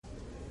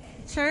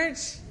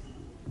Church,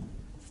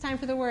 it's time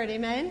for the word.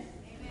 Amen?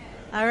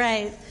 All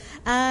right.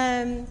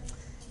 As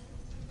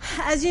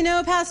you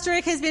know, Pastor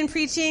Rick has been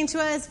preaching to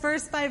us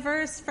verse by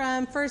verse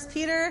from 1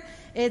 Peter.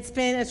 It's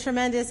been a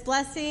tremendous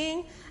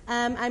blessing.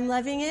 I'm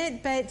loving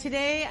it. But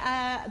today,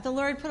 the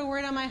Lord put a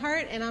word on my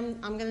heart, and I'm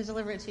going to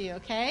deliver it to you,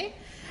 okay?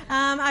 You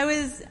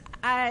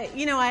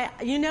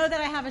know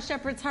that I have a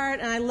shepherd's heart,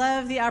 and I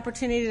love the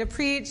opportunity to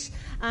preach.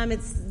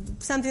 It's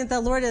something that the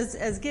Lord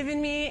has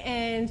given me,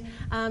 and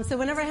so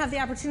whenever I have the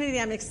opportunity,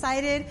 I'm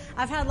excited.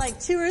 I've had like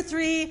 2 or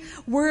 3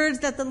 words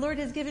that the Lord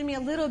has given me a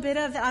little bit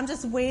of that I'm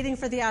just waiting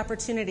for the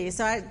opportunity.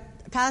 So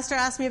Pastor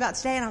asked me about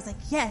today, and I was like,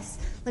 yes,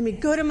 let me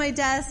go to my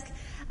desk.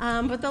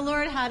 But the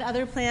Lord had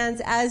other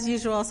plans as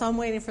usual, so I'm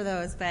waiting for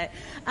those. But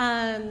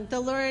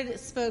the Lord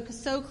spoke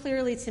so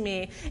clearly to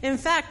me. In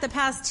fact, the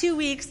past 2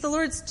 weeks, the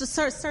Lord just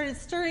started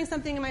stirring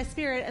something in my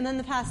spirit. And then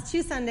the past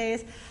 2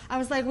 Sundays, I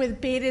was like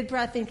with bated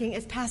breath thinking,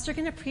 is Pastor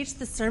going to preach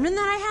the sermon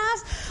that I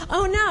have?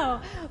 Oh,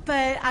 no.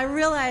 But I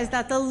realized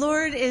that the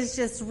Lord is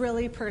just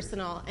really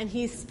personal, and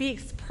he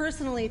speaks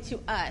personally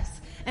to us.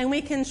 And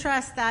we can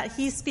trust that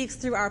he speaks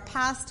through our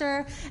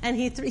pastor, and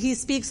he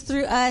speaks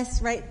through us,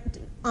 right,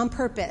 on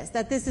purpose,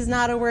 that this is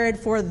not a word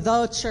for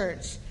the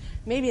church.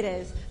 Maybe it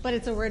is, but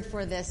it's a word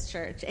for this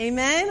church.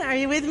 Amen? Are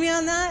you with me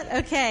on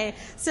that? Okay.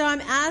 So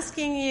I'm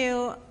asking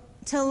you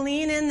to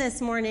lean in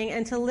this morning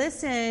and to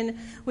listen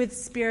with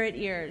spirit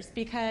ears,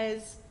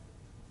 because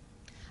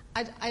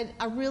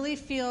I really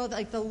feel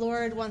like the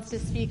Lord wants to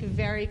speak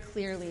very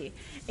clearly.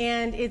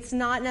 And it's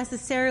not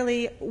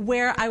necessarily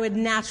where I would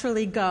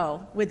naturally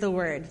go with the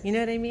word. You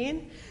know what I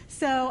mean?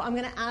 So I'm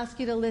going to ask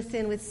you to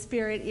listen with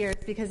spirit ears,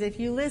 because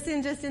if you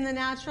listen just in the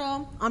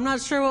natural, I'm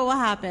not sure what will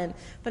happen.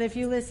 But if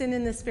you listen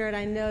in the spirit,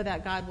 I know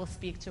that God will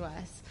speak to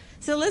us.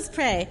 So let's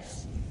pray.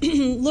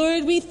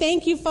 Lord, we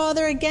thank you,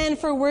 Father, again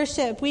for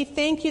worship. We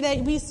thank you that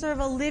we serve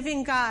a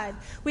living God.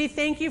 We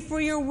thank you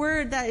for your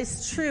word that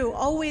is true,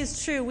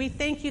 always true. We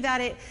thank you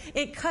that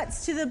it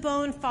cuts to the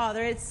bone,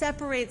 Father. It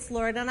separates,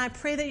 Lord. And I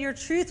pray that your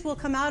truth will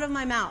come out of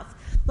my mouth.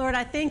 Lord,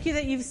 I thank you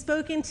that you've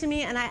spoken to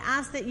me, and I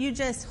ask that you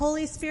just,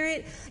 Holy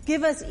Spirit,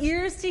 give us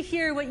ears to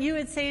hear what you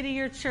would say to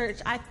your church.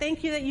 I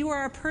thank you that you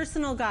are a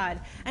personal God,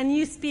 and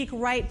you speak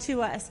right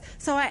to us.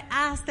 So I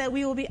ask that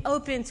we will be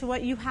open to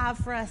what you have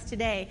for us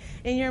today.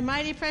 In your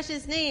mighty,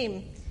 precious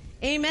name,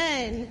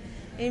 amen.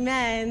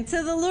 Amen.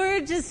 So the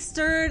Lord just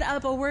stirred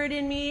up a word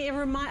in me.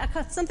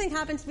 Something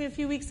happened to me a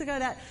few weeks ago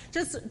that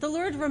just the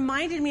Lord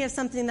reminded me of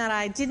something that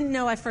I didn't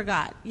know I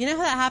forgot. You know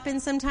how that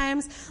happens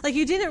sometimes? Like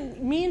you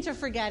didn't mean to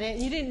forget it,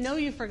 and you didn't know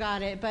you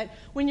forgot it, but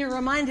when you're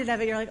reminded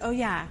of it, you're like, oh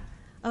yeah,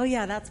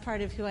 that's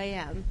part of who I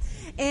am.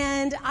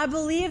 And I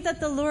believe that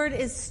the Lord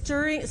is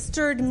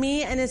stirred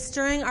me and is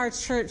stirring our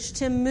church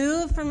to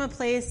move from a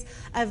place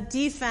of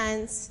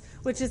defense,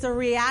 which is a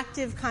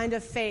reactive kind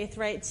of faith,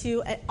 right,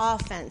 to an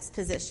offense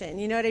position.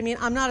 You know what I mean?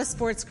 I'm not a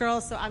sports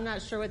girl, so I'm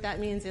not sure what that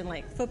means in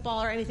like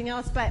football or anything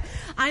else, but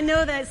I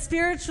know that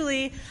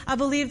spiritually, I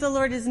believe the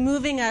Lord is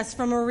moving us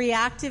from a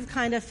reactive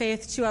kind of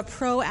faith to a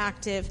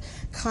proactive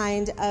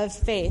kind of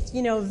faith.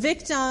 You know,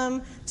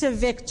 victim to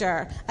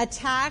victor,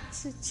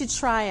 attacked to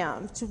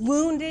triumph,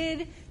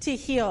 wounded to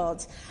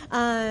healed.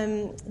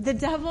 The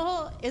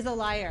devil is a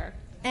liar.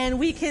 And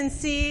we can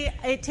see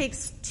it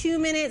takes 2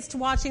 minutes to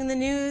watching the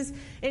news.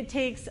 It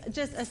takes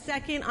just a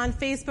second on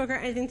Facebook or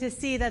anything to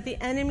see that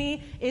the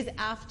enemy is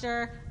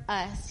after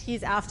us.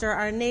 He's after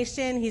our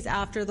nation. He's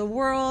after the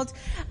world.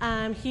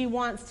 He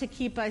wants to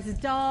keep us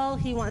dull.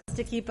 He wants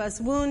to keep us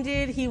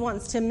wounded. He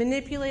wants to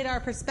manipulate our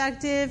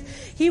perspective.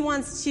 He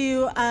wants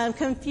to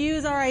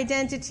confuse our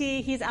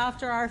identity. He's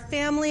after our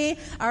family,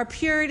 our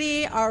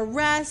purity, our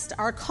rest,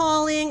 our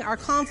calling, our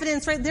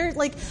confidence, right? They're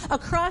like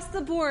across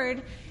the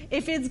board.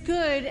 If it's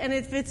good and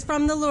if it's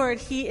from the Lord,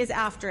 he is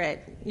after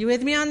it. You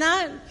with me on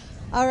that?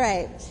 All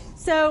right.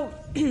 So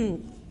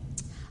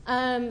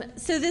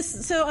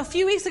a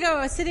few weeks ago,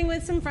 I was sitting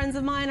with some friends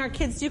of mine. Our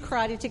kids do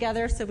karate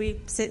together, so we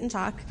sit and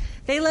talk.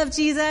 They love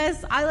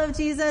Jesus. I love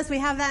Jesus. We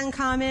have that in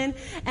common.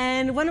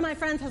 And one of my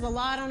friends has a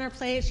lot on her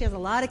plate. She has a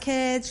lot of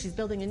kids. She's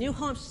building a new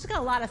home. She's got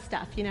a lot of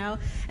stuff, you know.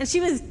 And she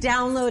was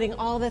downloading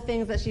all the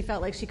things that she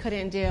felt like she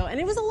couldn't do. And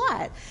it was a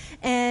lot.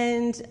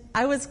 And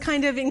I was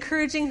kind of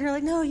encouraging her,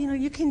 like, no, you know,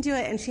 you can do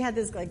it. And she had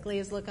this like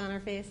glazed look on her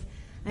face.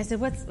 I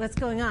said, what's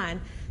going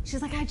on?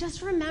 She's like, I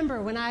just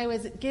remember when I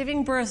was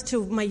giving birth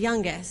to my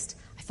youngest,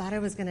 I thought I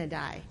was going to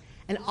die.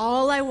 And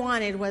all I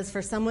wanted was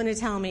for someone to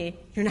tell me,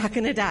 you're not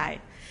going to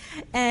die.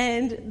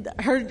 And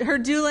her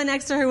doula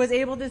next to her was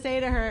able to say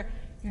to her,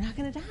 you're not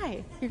going to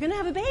die. You're going to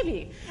have a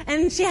baby.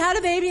 And she had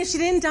a baby and she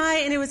didn't die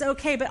and it was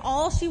okay. But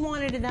all she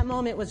wanted in that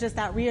moment was just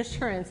that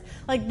reassurance.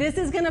 Like, this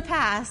is going to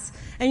pass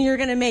and you're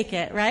going to make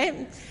it,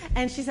 right?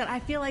 And she said, I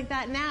feel like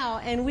that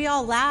now. And we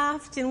all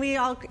laughed and we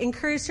all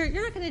encouraged her,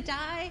 you're not going to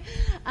die.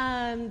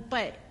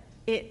 But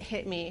it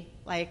hit me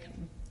like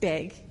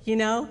big, you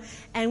know?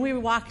 And we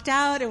walked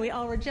out and we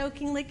all were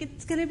joking, like,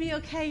 it's going to be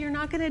okay. You're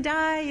not going to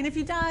die. And if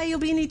you die, you'll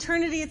be in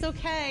eternity. It's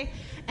okay.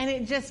 And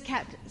it just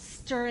kept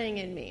stirring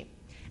in me.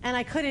 And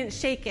I couldn't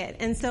shake it.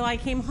 And so I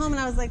came home and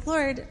I was like,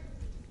 Lord,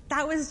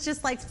 that was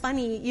just like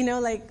funny,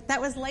 like that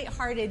was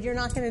lighthearted. You're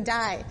not going to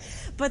die.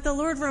 But the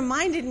Lord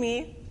reminded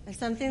me of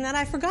something that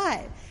I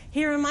forgot.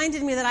 He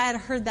reminded me that I had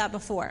heard that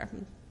before.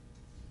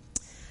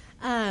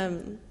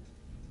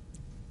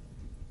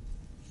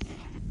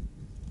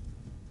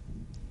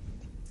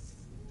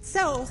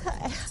 So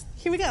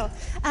here we go.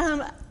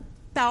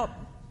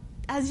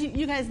 As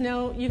you guys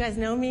know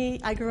me.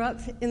 I grew up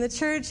in the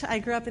church. I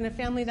grew up in a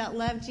family that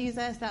loved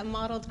Jesus, that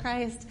modeled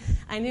Christ.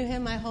 I knew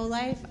him my whole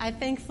life. I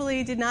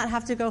thankfully did not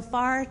have to go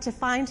far to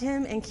find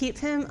him and keep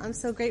him. I'm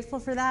so grateful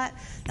for that.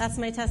 That's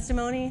my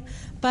testimony.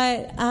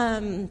 But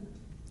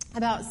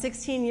about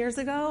 16 years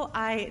ago,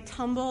 I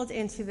tumbled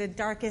into the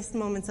darkest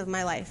moments of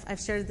my life. I've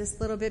shared this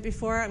a little bit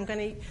before. I'm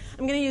going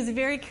to use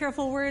very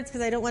careful words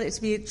because I don't want it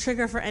to be a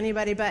trigger for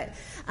anybody. But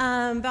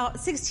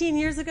about 16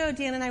 years ago,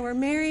 Dan and I were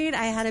married.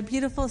 I had a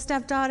beautiful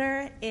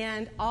stepdaughter,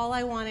 and all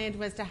I wanted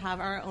was to have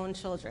our own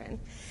children.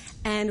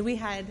 And we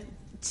had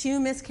 2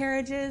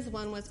 miscarriages.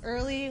 One was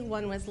early,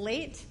 one was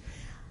late.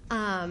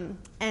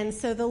 And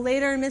so the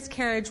later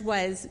miscarriage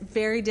was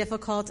very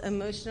difficult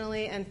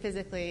emotionally and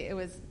physically. It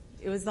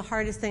was the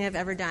hardest thing I've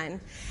ever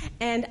done.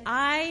 And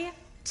I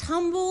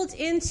tumbled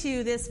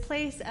into this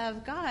place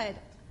of, God,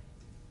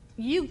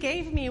 you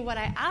gave me what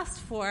I asked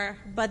for,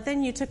 but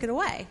then you took it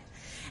away.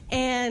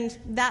 And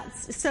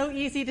that's so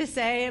easy to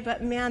say,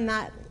 but man,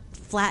 that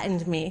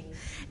flattened me.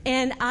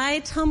 And I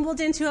tumbled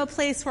into a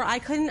place where I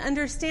couldn't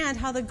understand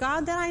how the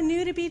God that I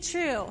knew to be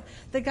true,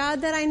 the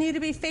God that I knew to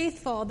be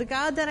faithful, the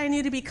God that I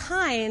knew to be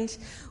kind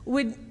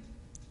would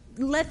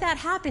let that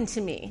happen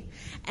to me.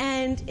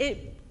 And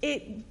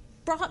it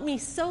brought me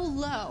so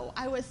low.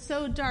 I was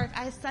so dark.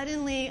 I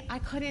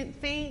couldn't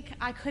think.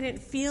 I couldn't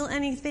feel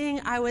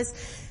anything. I was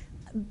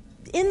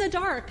in the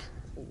dark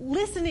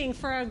listening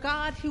for a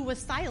God who was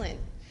silent.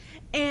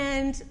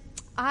 And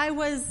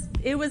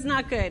it was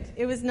not good.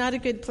 It was not a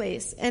good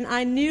place. And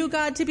I knew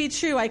God to be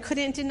true. I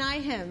couldn't deny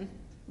him,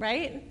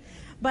 right?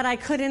 But I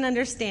couldn't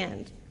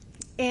understand.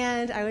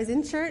 And I was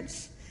in church.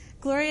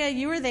 Gloria,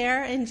 you were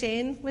there, and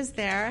Jane was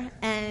there.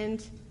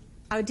 And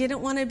I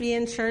didn't want to be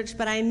in church,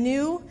 but I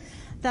knew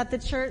that the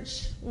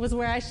church was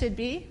where I should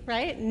be,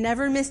 right?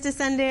 Never missed a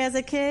Sunday as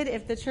a kid.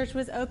 If the church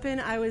was open,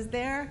 I was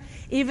there.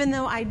 Even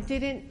though I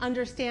didn't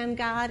understand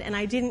God and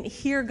I didn't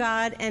hear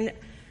God, and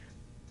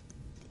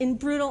in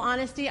brutal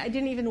honesty, I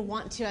didn't even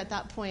want to at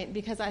that point,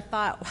 because I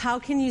thought, how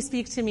can you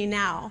speak to me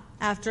now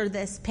after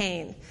this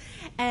pain?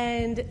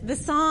 And the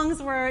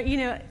songs were,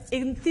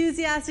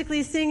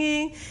 enthusiastically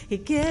singing, he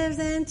gives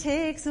and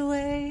takes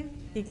away,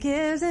 he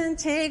gives and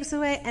takes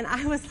away. And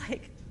I was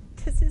like,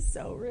 this is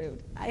so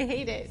rude. I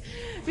hate it.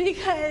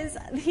 Because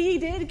he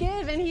did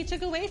give and he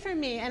took away from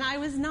me. And I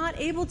was not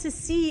able to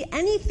see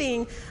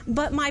anything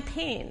but my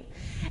pain.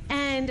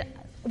 And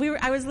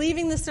I was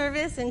leaving the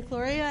service, and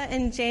Gloria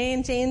and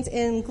Jane's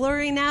in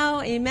glory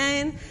now.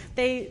 Amen.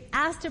 They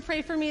asked to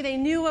pray for me. They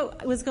knew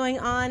what was going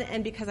on.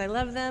 And because I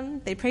love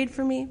them, they prayed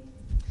for me.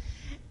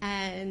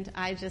 And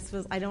I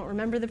don't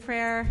remember the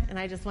prayer. And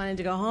I just wanted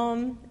to go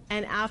home.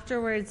 And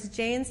afterwards,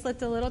 Jane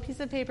slipped a little piece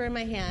of paper in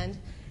my hand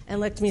and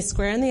looked me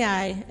square in the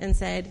eye and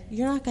said,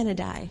 you're not going to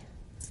die.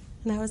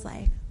 And I was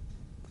like,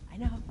 I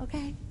know,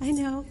 okay, I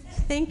know,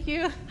 thank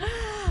you.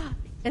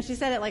 And she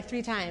said it like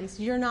 3 times,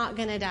 you're not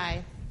going to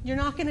die. You're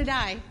not going to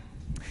die.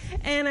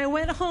 And I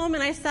went home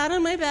and I sat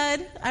on my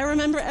bed. I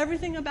remember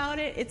everything about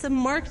it. It's a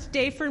marked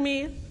day for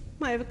me.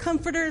 My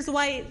comforter is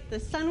white. The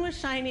sun was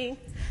shining.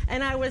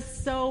 And I was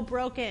so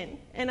broken.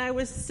 And I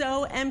was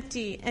so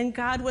empty. And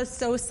God was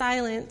so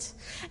silent.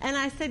 And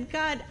I said,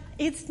 God,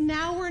 it's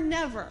now or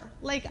never.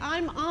 Like,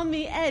 I'm on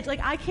the edge. Like,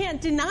 I can't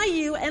deny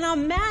you. And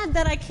I'm mad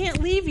that I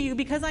can't leave you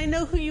because I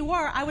know who you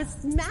are. I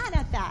was mad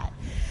at that.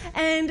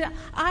 And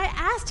I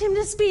asked him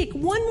to speak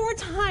one more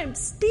time.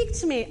 Speak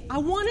to me. I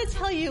want to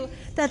tell you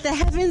that the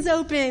heavens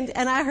opened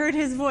and I heard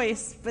his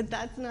voice. But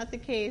that's not the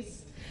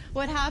case.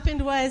 What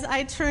happened was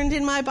I turned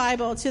in my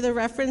Bible to the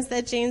reference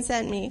that Jane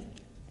sent me,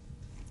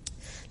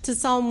 to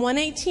Psalm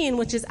 118,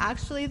 which is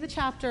actually the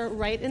chapter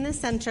right in the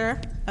center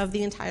of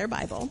the entire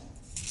Bible.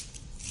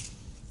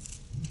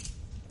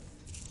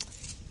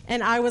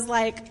 And I was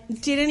like,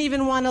 didn't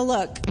even want to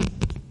look.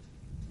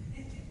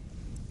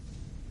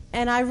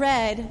 And I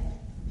read,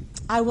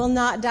 I will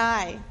not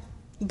die,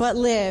 but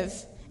live,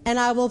 and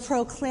I will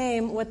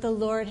proclaim what the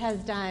Lord has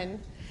done.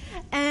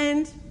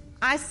 And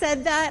I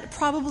said that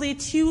probably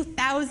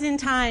 2,000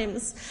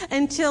 times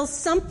until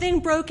something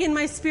broke in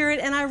my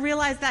spirit and I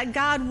realized that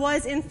God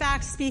was in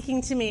fact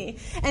speaking to me.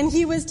 And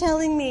he was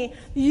telling me,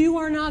 you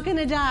are not going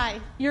to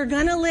die. You're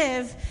going to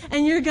live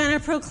and you're going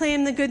to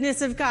proclaim the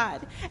goodness of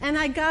God. And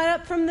I got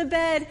up from the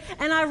bed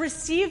and I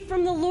received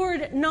from the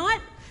Lord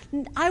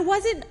I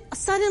wasn't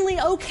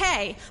suddenly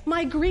okay.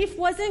 My grief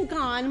wasn't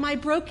gone. My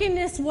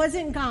brokenness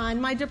wasn't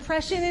gone. My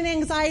depression and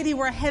anxiety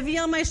were heavy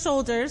on my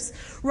shoulders,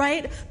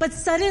 right? But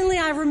suddenly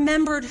I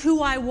remembered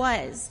who I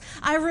was.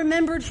 I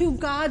remembered who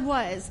God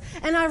was.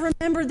 And I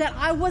remembered that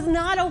I was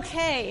not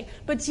okay,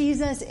 but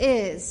Jesus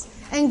is.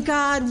 And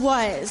God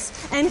was.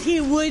 And he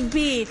would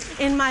be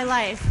in my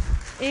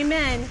life.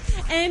 Amen.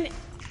 And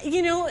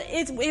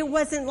it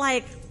wasn't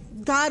like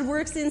God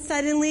works in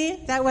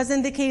suddenly. That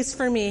wasn't the case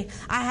for me.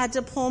 I had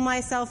to pull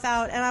myself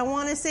out. And I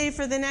want to say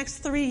for the next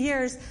 3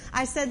 years,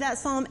 I said that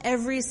psalm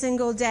every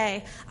single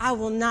day. I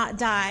will not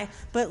die,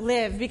 but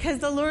live. Because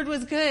the Lord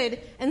was good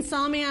and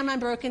saw me on my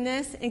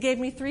brokenness and gave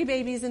me 3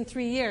 babies in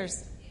 3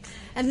 years.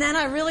 And then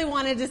I really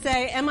wanted to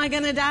say, am I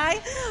going to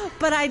die?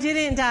 But I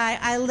didn't die.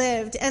 I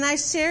lived. And I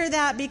share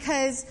that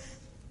because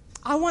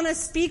I want to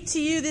speak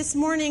to you this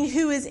morning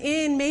who is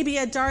in maybe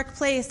a dark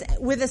place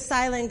with a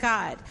silent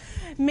God.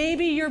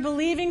 Maybe you're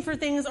believing for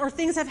things or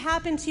things have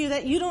happened to you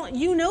that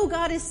you know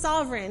God is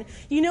sovereign.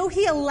 You know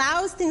He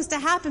allows things to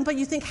happen, but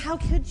you think, how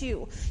could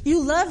you?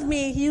 You love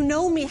me. You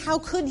know me. How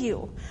could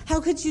you? How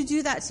could you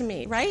do that to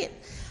me, right?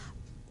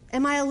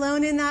 Am I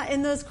alone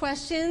in those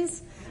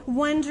questions?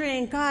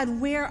 Wondering,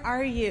 God, where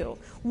are you?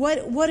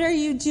 What are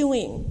you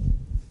doing?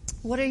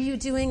 What are you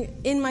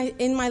doing in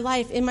my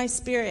life, in my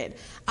spirit?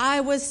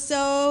 I was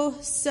so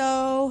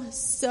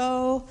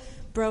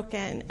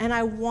broken, and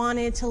I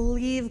wanted to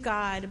leave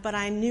God, but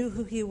I knew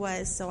who He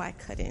was, so I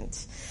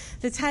couldn't.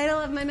 The title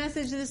of my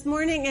message this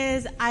morning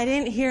is I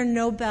Didn't Hear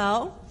No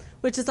Bell,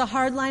 which is a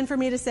hard line for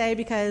me to say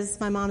because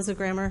my mom's a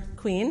grammar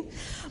queen.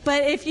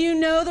 But if you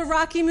know the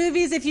Rocky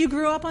movies, if you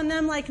grew up on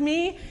them like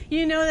me,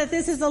 you know that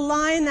this is a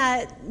line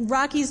that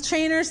Rocky's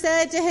trainer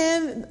said to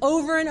him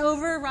over and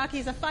over.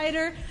 Rocky's a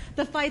fighter.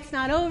 The fight's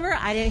not over.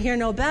 I didn't hear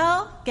no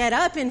bell. Get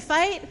up and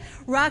fight.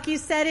 Rocky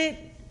said it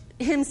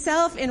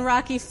himself in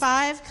Rocky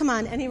 5. Come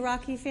on, any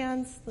Rocky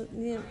fans?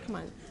 Come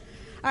on.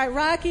 All right,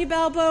 Rocky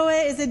Balboa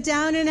is a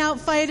down-and-out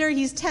fighter.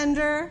 He's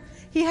tender.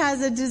 He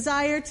has a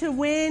desire to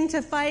win,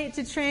 to fight,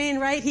 to train,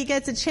 right? He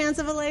gets a chance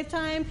of a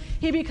lifetime.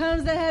 He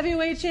becomes the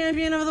heavyweight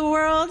champion of the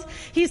world.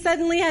 He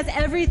suddenly has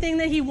everything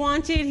that he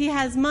wanted. He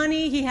has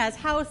money. He has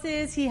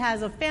houses. He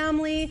has a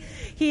family.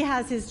 He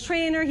has his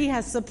trainer. He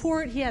has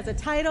support. He has a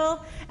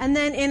title. And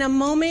then in a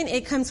moment,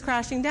 it comes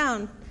crashing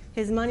down.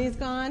 His money's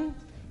gone.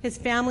 His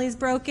family's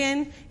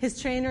broken.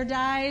 His trainer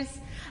dies.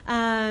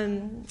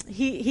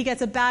 He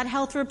gets a bad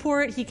health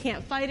report. He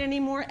can't fight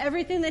anymore.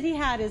 Everything that he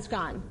had is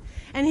gone.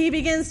 And he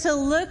begins to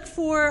look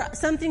for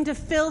something to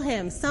fill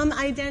him, some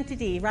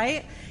identity,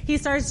 right? He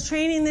starts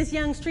training this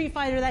young street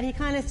fighter that he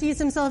kind of sees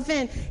himself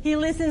in. He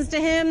listens to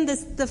him.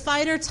 The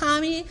fighter,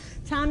 Tommy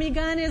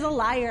Gunn, is a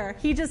liar.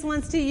 He just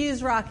wants to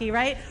use Rocky,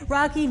 right?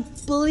 Rocky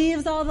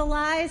believes all the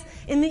lies.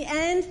 In the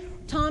end,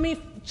 Tommy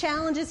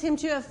challenges him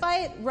to a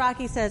fight.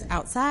 Rocky says,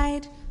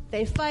 outside.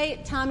 They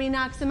fight. Tommy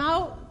knocks him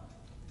out.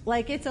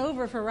 Like it's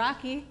over for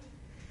Rocky.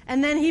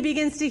 And then he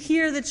begins to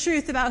hear the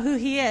truth about who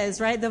he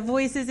is, right? The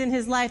voices in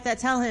his life that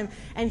tell him.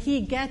 And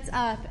he gets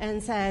up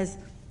and says,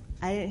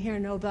 I didn't hear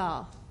no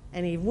bell.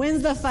 And he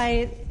wins the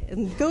fight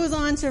and goes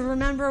on to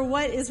remember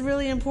what is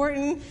really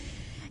important.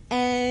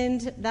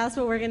 And that's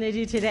what we're going to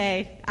do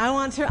today.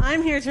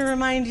 I'm here to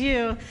remind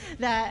you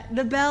that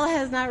the bell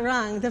has not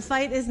rung. The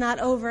fight is not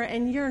over,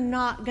 and you're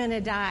not going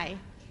to die.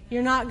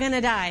 You're not going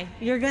to die.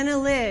 You're going to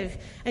live,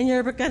 and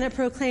you're going to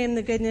proclaim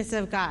the goodness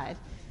of God.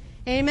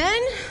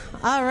 Amen?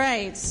 All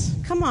right.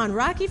 Come on,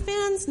 Rocky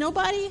fans?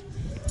 Nobody?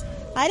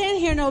 I didn't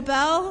hear no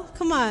bell.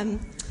 Come on.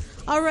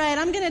 All right,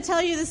 I'm going to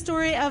tell you the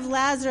story of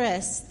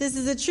Lazarus. This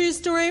is a true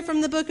story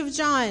from the book of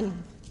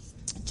John.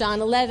 John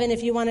 11,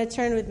 if you want to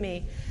turn with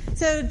me.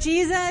 So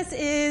Jesus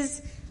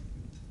is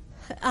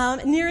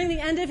nearing the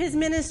end of his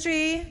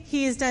ministry.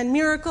 He has done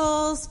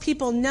miracles.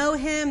 People know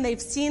him.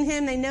 They've seen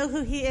him. They know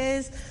who he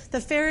is. The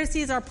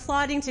Pharisees are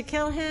plotting to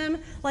kill him.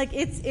 Like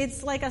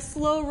it's like a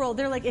slow roll.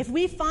 They're like, if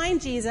we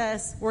find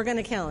Jesus, we're going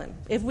to kill him.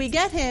 If we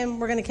get him,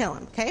 we're going to kill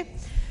him. Okay?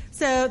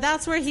 So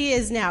that's where he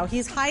is now.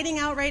 He's hiding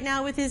out right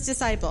now with his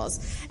disciples.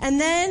 And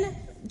then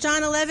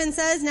John 11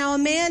 says, now a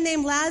man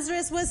named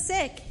Lazarus was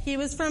sick. He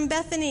was from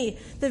Bethany,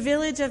 the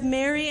village of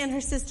Mary and her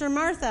sister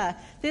Martha.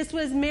 This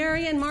was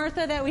Mary and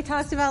Martha that we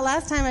talked about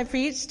last time I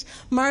preached.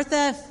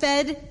 Martha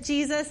fed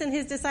Jesus and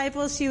his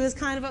disciples. She was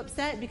kind of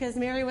upset because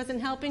Mary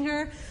wasn't helping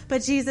her.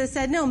 But Jesus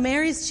said, no,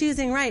 Mary's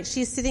choosing right.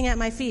 She's sitting at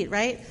my feet,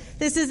 right?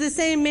 This is the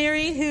same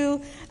Mary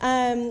who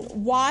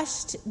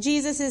washed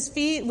Jesus'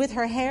 feet with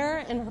her hair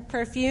and her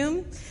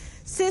perfume.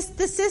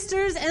 The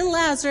sisters and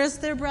Lazarus,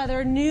 their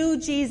brother, knew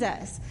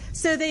Jesus.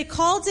 So they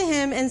called to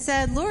him and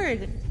said,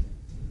 Lord,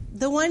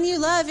 the one you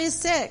love is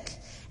sick.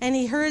 And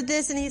he heard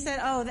this and he said,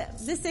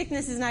 this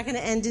sickness is not going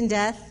to end in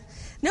death.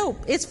 No,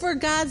 it's for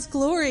God's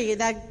glory,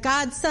 that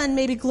God's Son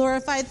may be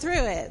glorified through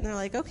it. And they're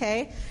like,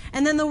 okay.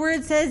 And then the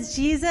word says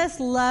Jesus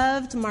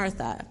loved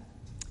Martha.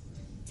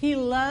 He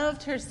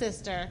loved her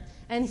sister,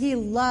 and he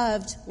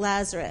loved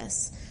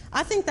Lazarus.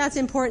 I think that's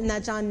important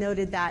that John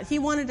noted that. He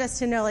wanted us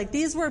to know, like,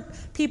 these were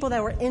people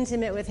that were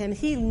intimate with him.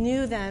 He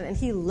knew them and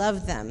he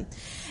loved them.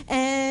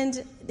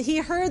 And he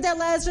heard that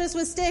Lazarus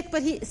was sick,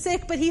 but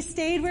he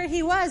stayed where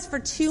he was for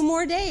 2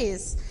 more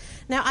days.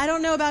 Now, I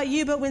don't know about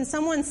you, but when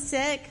someone's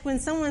sick, when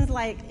someone's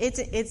like,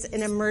 it's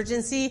an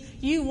emergency,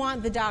 you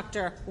want the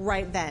doctor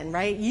right then,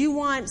 right? You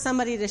want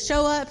somebody to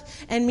show up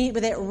and meet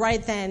with it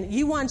right then.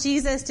 You want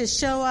Jesus to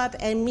show up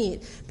and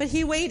meet. But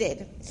he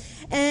waited.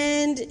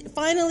 And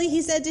finally,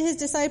 he said to his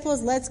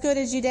disciples, let's go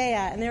to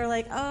Judea. And they were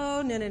like,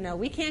 oh, no,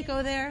 we can't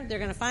go there. They're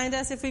going to find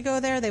us if we go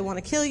there. They want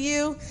to kill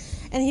you.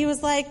 And he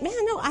was like, man,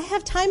 no, I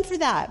have time for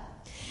that.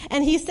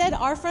 And he said,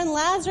 our friend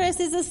Lazarus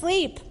is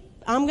asleep.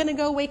 I'm going to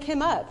go wake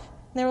him up.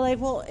 And they were like,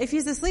 well, if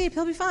he's asleep,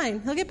 he'll be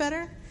fine. He'll get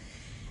better.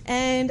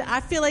 And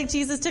I feel like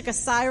Jesus took a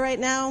sigh right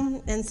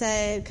now and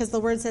said, because the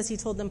word says he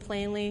told them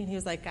plainly, he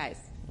was like, guys,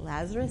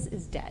 Lazarus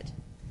is dead.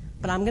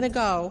 But I'm going to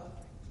go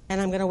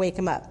and I'm going to wake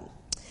him up.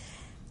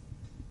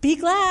 Be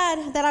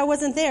glad that I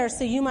wasn't there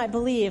so you might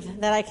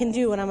believe that I can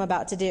do what I'm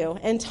about to do.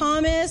 And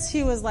Thomas,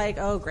 who was like,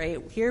 oh,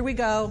 great, here we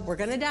go. We're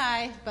going to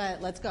die, but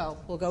let's go.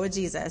 We'll go with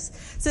Jesus.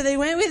 So they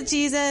went with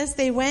Jesus.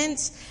 They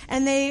went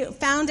and they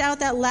found out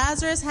that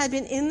Lazarus had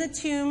been in the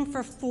tomb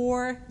for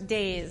 4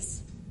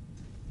 days.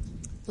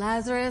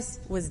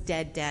 Lazarus was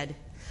dead.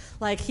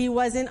 Like he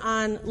wasn't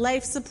on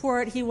life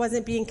support. He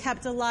wasn't being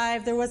kept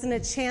alive. There wasn't a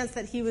chance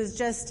that he was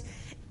just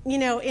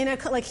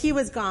like he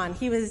was gone.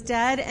 He was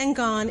dead and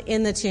gone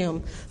in the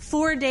tomb.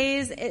 4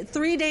 days,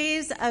 3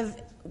 days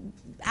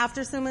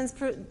after someone's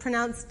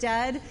pronounced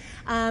dead,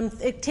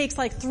 it takes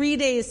like 3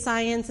 days,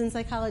 science and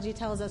psychology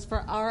tells us,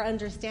 for our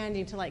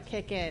understanding to like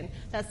kick in,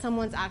 that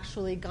someone's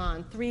actually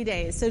gone. 3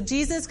 days. So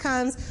Jesus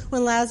comes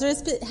when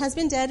Lazarus has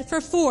been dead for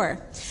 4.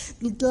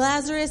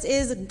 Lazarus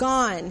is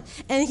gone.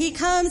 And he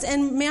comes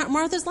and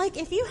Martha's like,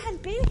 if you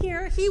had been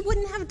here, he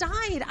wouldn't have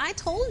died. I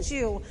told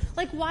you.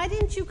 Like, why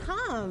didn't you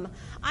come?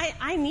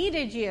 I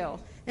needed you.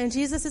 And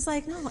Jesus is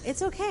like, no,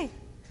 it's okay.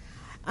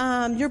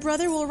 Your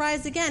brother will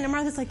rise again. And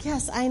Martha's like,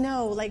 yes, I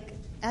know. Like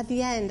at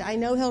the end, I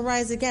know he'll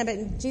rise again.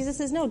 But Jesus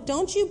says, no,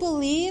 don't you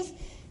believe?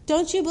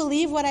 Don't you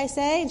believe what I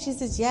say? And she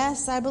says,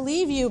 yes, I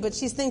believe you. But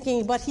she's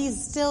thinking, but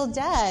he's still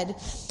dead.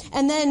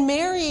 And then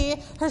Mary,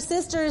 her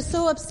sister, is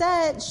so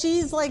upset.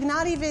 She's like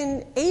not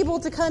even able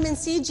to come and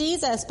see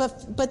Jesus.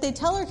 But they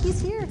tell her,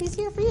 he's here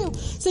for you.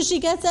 So she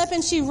gets up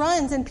and she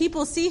runs and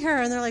people see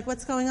her and they're like,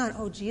 what's going on?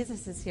 Oh,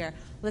 Jesus is here.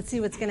 Let's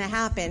see what's going to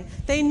happen.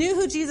 They knew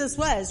who Jesus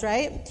was,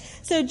 right?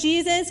 So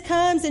Jesus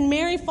comes and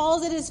Mary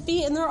falls at his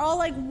feet and they're all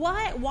like,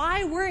 what?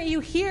 Why weren't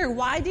you here?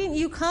 Why didn't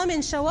you come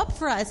and show up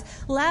for us?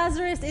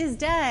 Lazarus is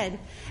dead.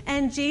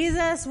 And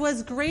Jesus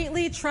was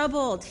greatly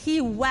troubled.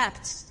 He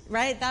wept,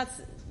 right?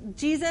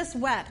 Jesus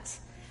wept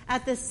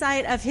at the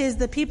sight of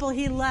the people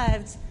he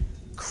loved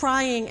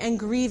crying and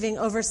grieving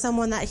over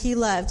someone that he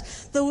loved.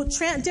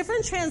 The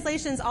different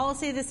translations all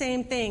say the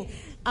same thing.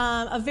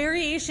 A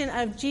variation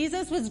of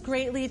Jesus was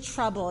greatly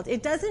troubled.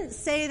 It doesn't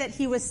say that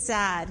he was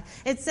sad.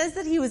 It says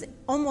that he was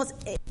almost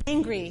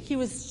angry. He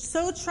was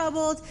so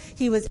troubled.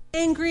 He was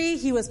angry.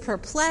 He was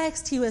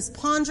perplexed. He was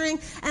pondering.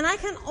 And I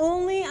can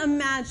only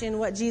imagine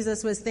what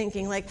Jesus was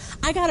thinking. Like,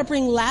 I got to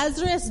bring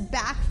Lazarus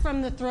back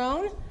from the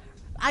throne.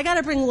 I got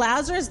to bring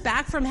Lazarus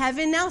back from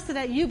heaven now so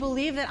that you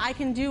believe that I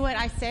can do what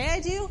I say I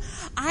do.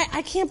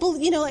 I can't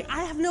believe,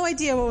 I have no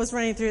idea what was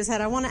running through his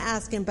head. I want to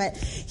ask him, but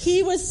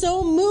he was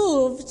so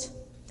moved.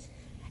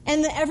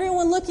 And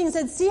everyone looking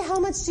said, see how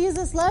much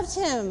Jesus loved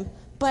him.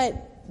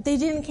 But they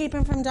didn't keep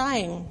him from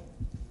dying.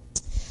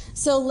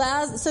 So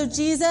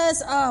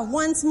Jesus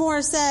once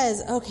more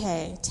says,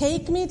 okay,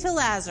 take me to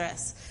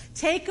Lazarus.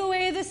 Take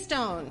away the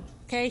stone.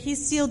 Okay,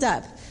 he's sealed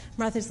up.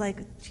 Martha's like,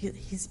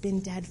 he's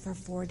been dead for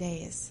 4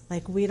 days.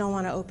 Like, we don't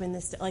want to open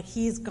this. Like,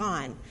 he's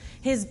gone.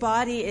 His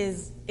body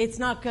it's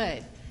not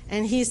good.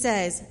 And he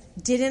says,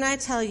 didn't I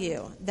tell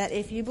you that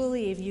if you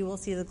believe, you will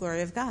see the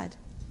glory of God?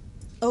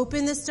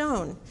 Open the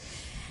stone.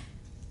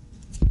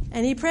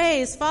 And he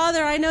prays,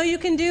 Father, I know you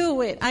can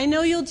do it. I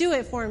know you'll do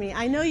it for me.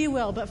 I know you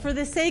will. But for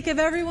the sake of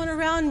everyone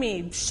around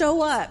me,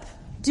 show up.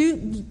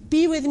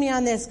 Be with me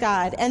on this,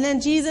 God. And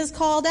then Jesus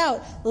called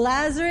out,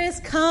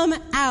 Lazarus, come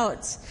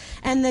out.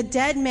 And the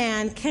dead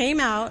man came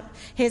out,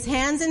 his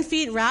hands and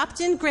feet wrapped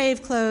in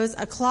grave clothes,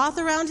 a cloth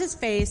around his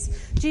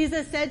face.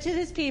 Jesus said to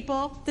his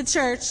people, the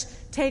church,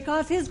 take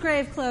off his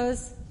grave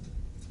clothes.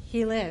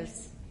 He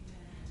lives.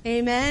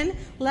 Amen.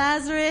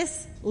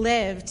 Lazarus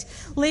lived.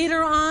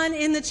 Later on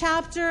in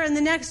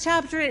the next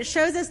chapter, it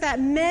shows us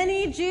that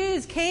many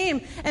Jews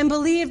came and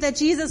believed that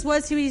Jesus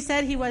was who he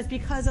said he was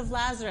because of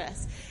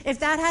Lazarus.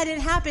 If that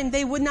hadn't happened,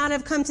 they would not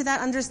have come to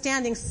that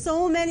understanding.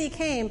 So many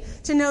came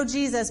to know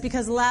Jesus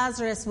because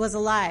Lazarus was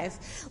alive.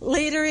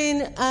 Later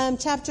in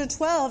chapter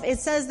 12, it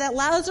says that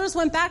Lazarus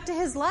went back to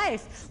his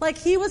life. Like,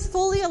 he was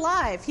fully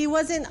alive. He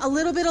wasn't a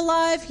little bit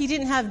alive. He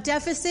didn't have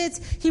deficits.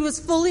 He was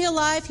fully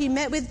alive. He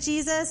met with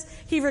Jesus.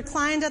 He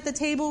reclined at the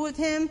table with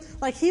him.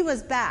 Like, he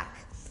was back.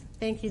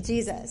 Thank you,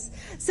 Jesus.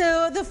 So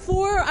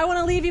I want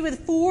to leave you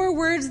with 4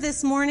 words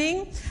this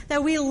morning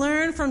that we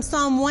learn from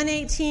Psalm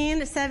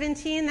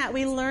 118:17 that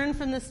we learn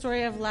from the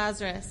story of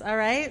Lazarus, all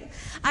right?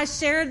 I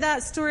shared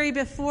that story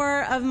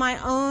before of my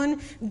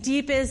own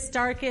deepest,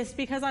 darkest,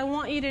 because I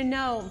want you to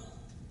know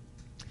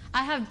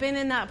I have been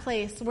in that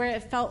place where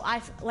it felt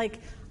like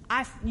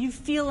you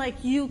feel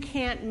like you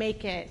can't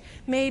make it.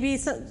 Maybe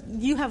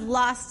you have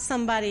lost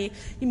somebody.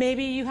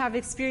 Maybe you have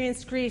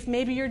experienced grief.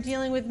 Maybe you're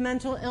dealing with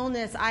mental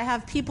illness. I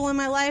have people in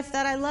my life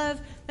that I love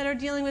that are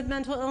dealing with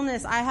mental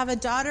illness. I have a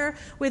daughter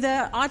with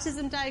an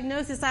autism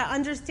diagnosis. I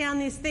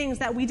understand these things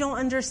that we don't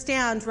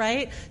understand,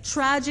 right?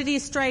 Tragedy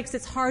strikes.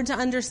 It's hard to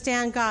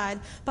understand God.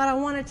 But I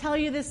want to tell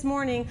you this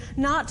morning,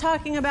 not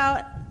talking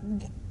about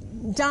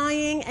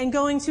dying and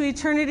going to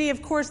eternity.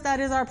 Of course, that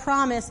is our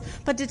promise.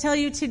 But to tell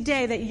you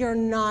today that you're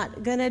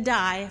not going to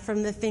die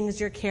from the things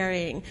you're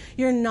carrying.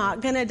 You're not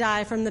going to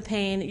die from the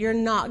pain. You're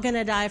not going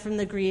to die from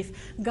the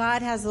grief.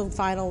 God has the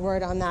final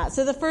word on that.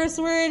 So the first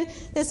word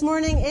this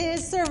morning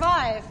is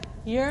survive.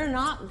 You're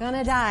not going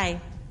to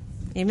die.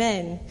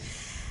 Amen.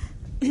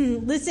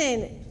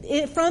 Listen,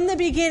 from the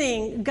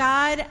beginning,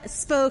 God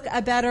spoke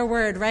a better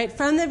word, right?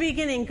 From the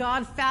beginning,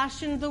 God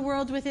fashioned the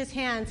world with his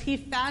hands. He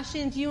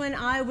fashioned you and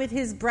I with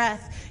his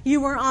breath.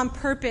 You were on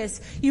purpose.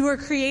 You were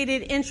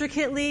created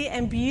intricately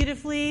and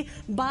beautifully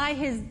by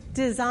his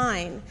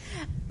design.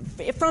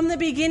 From the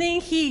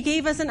beginning, he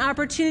gave us an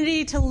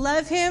opportunity to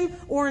love him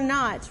or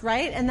not,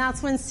 right? And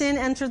that's when sin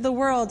entered the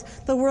world.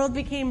 The world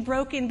became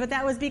broken, but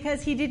that was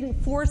because he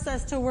didn't force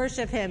us to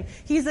worship him.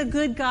 He's a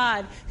good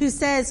God who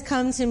says,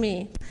 come to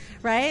me,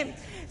 right?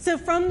 So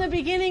from the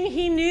beginning,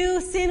 he knew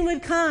sin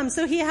would come,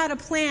 so he had a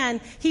plan.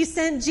 He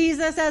sent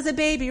Jesus as a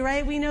baby,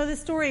 right? We know the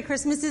story.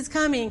 Christmas is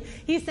coming.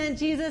 He sent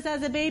Jesus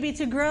as a baby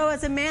to grow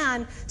as a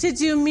man, to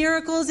do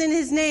miracles in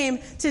his name,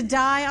 to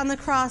die on the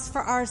cross for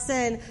our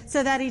sin,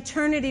 so that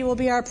eternity will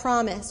be our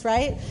promise,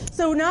 right?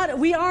 So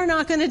we are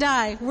not going to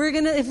die.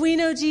 If we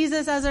know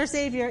Jesus as our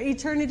Savior,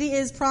 eternity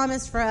is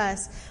promised for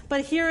us.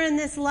 But here in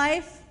this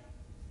life,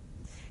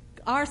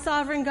 our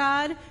sovereign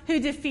God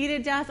who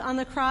defeated death on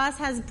the cross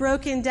has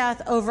broken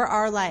death over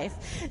our life.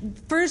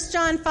 1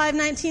 John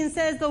 5:19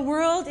 says the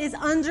world is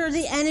under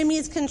the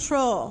enemy's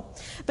control.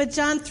 But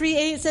John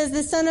 3:8 says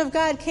the Son of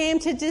God came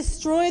to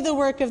destroy the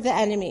work of the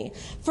enemy.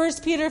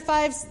 1 Peter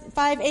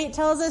 5:8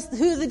 tells us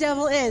who the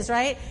devil is,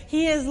 right?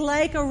 He is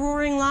like a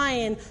roaring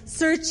lion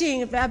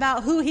searching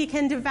about who he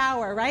can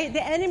devour, right?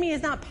 The enemy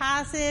is not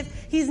passive.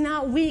 He's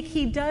not weak.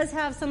 He does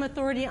have some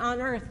authority on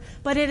earth,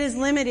 but it is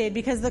limited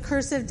because the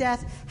curse of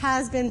death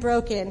has been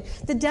broken.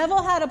 The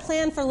devil had a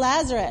plan for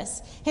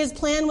Lazarus. His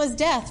plan was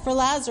death for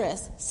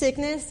Lazarus,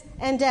 sickness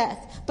and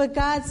death. But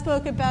God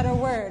spoke a better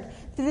word.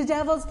 The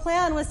devil's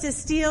plan was to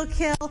steal,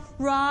 kill,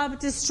 rob,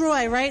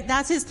 destroy, right?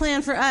 That's his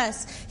plan for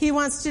us. He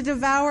wants to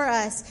devour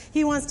us.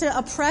 He wants to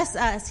oppress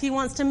us. He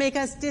wants to make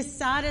us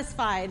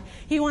dissatisfied.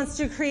 He wants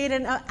to create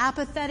an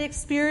apathetic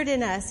spirit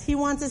in us. He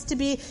wants us to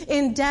be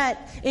in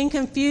debt, in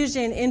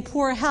confusion, in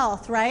poor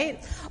health,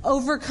 right?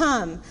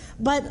 Overcome.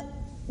 But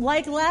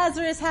like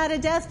Lazarus had a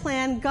death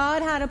plan,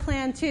 God had a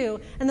plan too.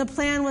 And the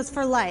plan was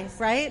for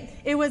life, right?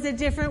 It was a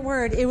different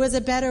word. It was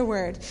a better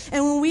word.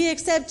 And when we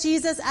accept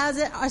Jesus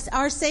as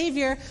our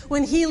Savior,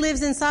 when he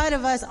lives inside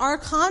of us, our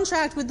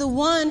contract with the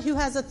one who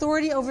has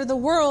authority over the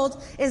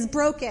world is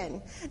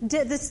broken.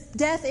 This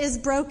death is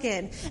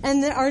broken.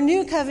 And our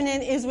new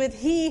covenant is with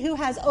he who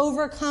has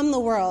overcome the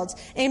world.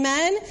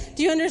 Amen?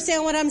 Do you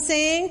understand what I'm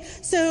saying?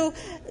 So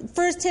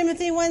 1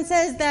 Timothy 1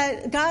 says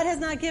that God has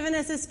not given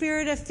us a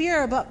spirit of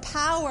fear, but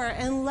power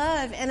and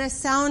love and a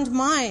sound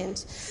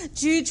mind.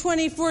 Jude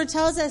 24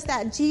 tells us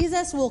that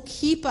Jesus will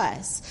keep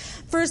us.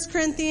 1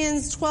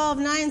 Corinthians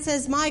 12:9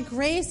 says, my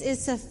grace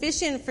is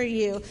sufficient for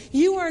you.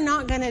 You are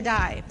not going to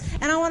die.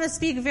 And I want to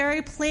speak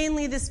very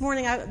plainly this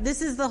morning.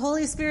 This is the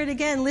Holy Spirit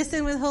again.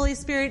 Listen with Holy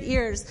Spirit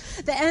ears.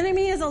 The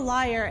enemy is a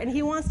liar, and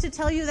he wants to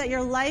tell you that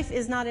your life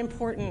is not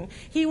important.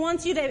 He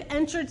wants you to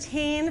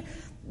entertain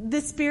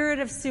the spirit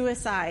of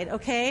suicide,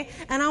 okay?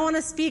 And I want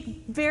to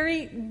speak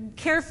very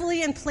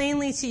carefully and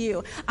plainly to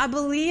you. I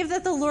believe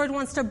that the Lord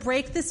wants to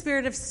break the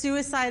spirit of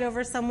suicide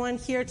over someone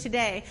here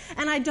today.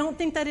 And I don't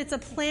think that it's a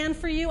plan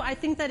for you. I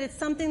think that it's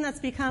something that's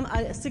become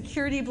a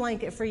security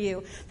blanket for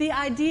you. The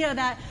idea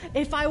that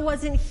if I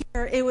wasn't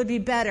here, it would be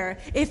better.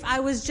 If I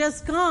was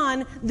just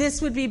gone,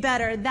 this would be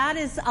better. That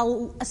is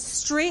a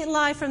straight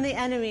lie from the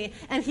enemy,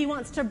 and he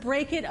wants to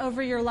break it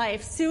over your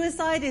life.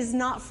 Suicide is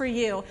not for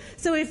you.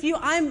 So if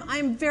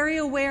I'm very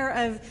aware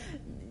of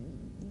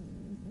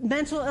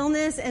mental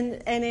illness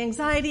and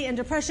anxiety and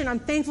depression. I'm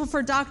thankful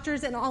for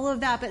doctors and all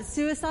of that, but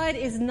suicide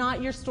is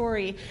not your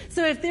story.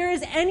 So if there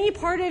is any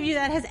part of you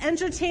that has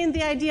entertained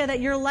the idea that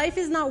your life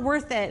is not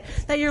worth it,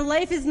 that your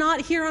life is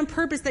not here on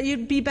purpose, that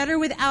you'd be better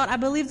without, I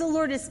believe the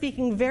Lord is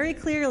speaking very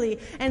clearly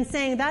and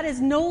saying that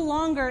is no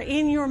longer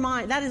in your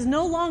mind. That is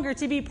no longer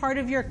to be part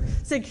of your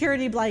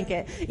security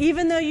blanket.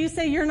 Even though you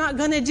say you're not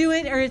going to do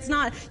it, or it's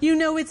not, you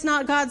know it's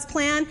not God's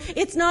plan,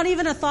 it's not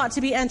even a thought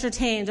to be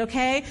entertained,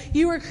 okay?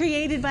 You were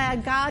created by a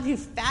God who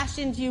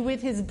fashioned you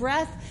with his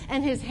breath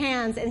and his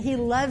hands, and he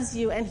loves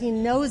you and he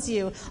knows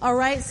you. All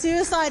right?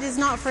 Suicide is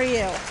not for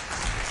you.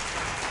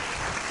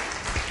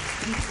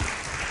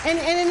 And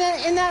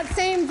in that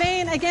same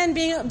vein, again,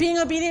 being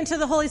obedient to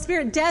the Holy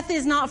Spirit, death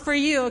is not for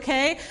you,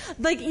 okay?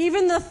 Like,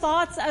 even the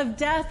thoughts of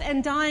death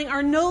and dying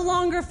are no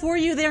longer for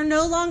you. They are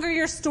no longer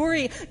your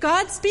story.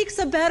 God speaks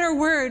a better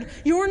word.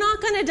 You're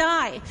not going to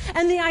die.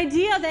 And the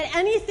idea that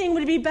anything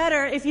would be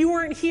better if you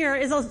weren't here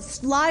is a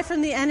lie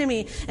from the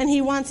enemy, and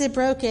he wants it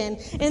broken.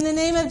 In the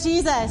name of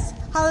Jesus,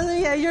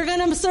 hallelujah, you're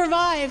going to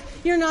survive.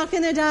 You're not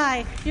going to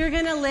die. You're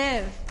going to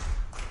live.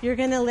 You're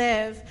going to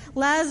live.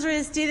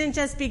 Lazarus didn't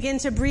just begin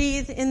to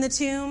breathe in the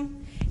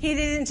tomb. He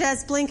didn't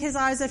just blink his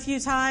eyes a few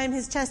times.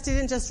 His chest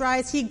didn't just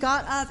rise. He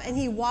got up and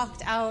he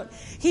walked out.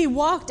 He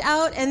walked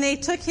out and they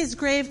took his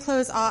grave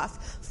clothes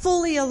off,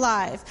 fully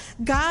alive.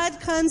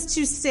 God comes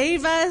to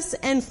save us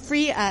and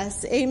free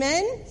us.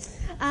 Amen?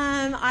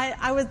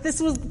 This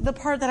was the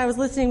part that I was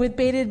listening with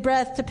bated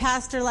breath to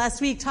Pastor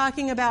last week,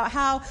 talking about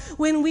how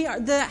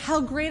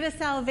how great a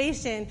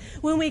salvation,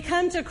 when we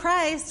come to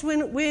Christ,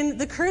 when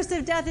the curse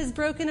of death is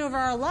broken over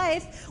our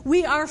life,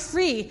 we are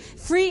free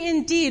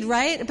indeed,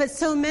 right? But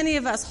so many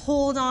of us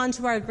hold on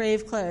to our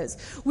grave clothes.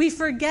 We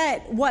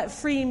forget what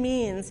free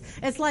means.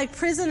 It's like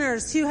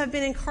prisoners who have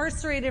been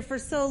incarcerated for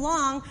so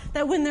long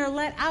that when they're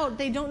let out,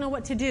 they don't know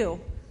what to do,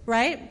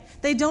 right?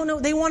 They don't know,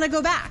 they want to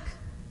go back.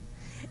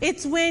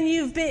 It's when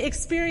you've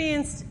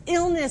experienced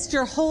illness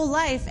your whole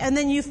life and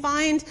then you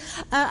find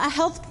a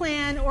health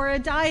plan or a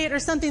diet or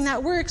something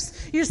that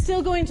works, you're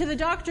still going to the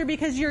doctor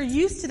because you're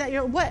used to that.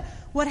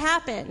 What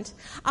happened?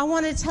 I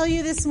want to tell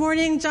you this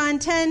morning, John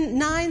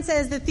 10:9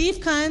 says, the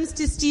thief comes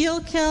to steal,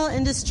 kill,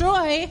 and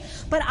destroy,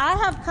 but I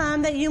have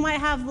come that you might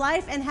have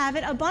life and have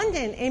it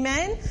abundant.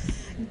 Amen?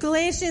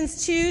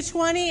 Galatians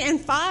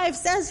 2:20-5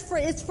 says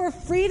it's for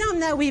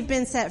freedom that we've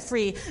been set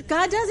free.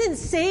 God doesn't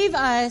save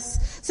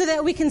us so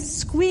that we can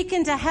squeak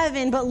into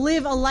heaven but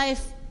live a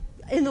life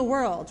in the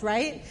world,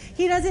 right?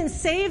 He doesn't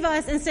save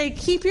us and say,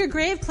 keep your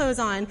grave clothes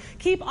on.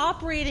 Keep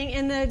operating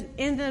in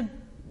the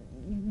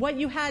what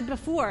you had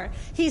before.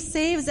 He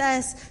saves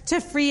us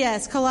to free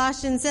us.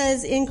 Colossians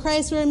says, in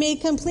Christ we are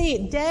made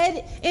complete.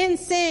 Dead in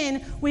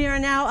sin, we are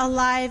now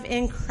alive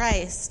in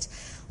Christ.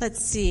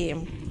 Let's see.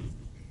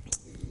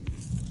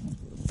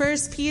 1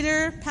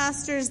 Peter,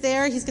 pastor's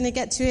there. He's going to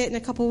get to it in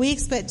a couple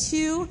weeks, but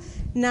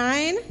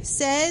 2:9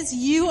 says,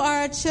 you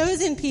are a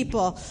chosen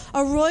people,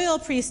 a royal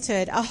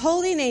priesthood, a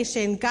holy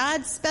nation,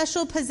 God's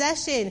special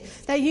possession,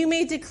 that you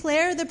may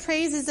declare the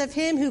praises of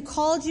him who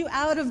called you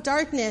out of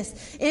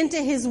darkness into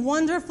his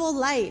wonderful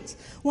light.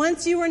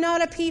 Once you were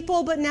not a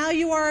people, but now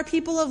you are a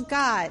people of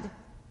God.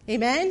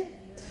 Amen?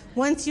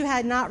 Once you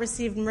had not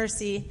received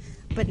mercy,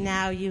 but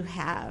now you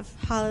have.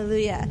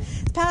 Hallelujah.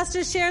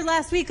 Pastor shared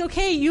last week,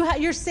 okay,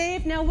 you're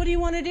saved. Now what do you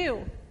want to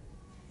do?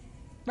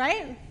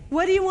 Right?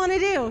 What do you want to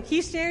do?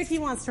 He shared he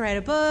wants to write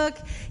a book.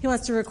 He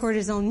wants to record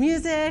his own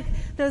music.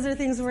 Those are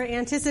things we're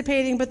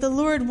anticipating. But the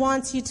Lord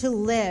wants you to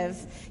live.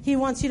 He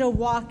wants you to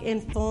walk in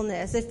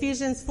fullness.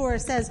 Ephesians 4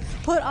 says,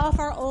 put off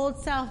our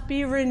old self,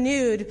 be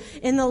renewed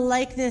in the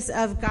likeness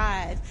of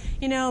God.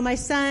 You know, my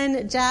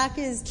son, Jack,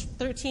 is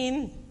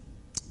 13.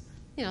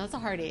 You know, it's a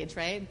hard age,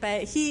 right?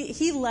 But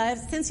he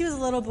loves, since he was a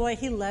little boy,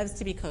 he loves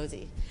to be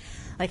cozy.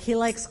 Like, he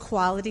likes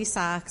quality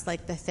socks,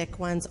 like the thick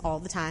ones all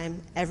the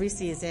time, every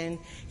season.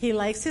 He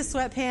likes his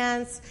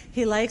sweatpants.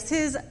 He likes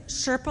his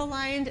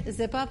Sherpa-lined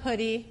zip-up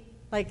hoodie.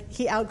 Like,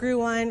 he outgrew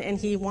one, and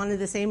he wanted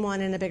the same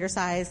one in a bigger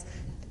size.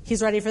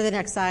 He's ready for the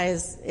next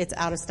size. It's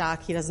out of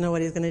stock. He doesn't know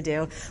what he's going to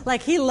do.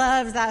 Like, he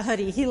loves that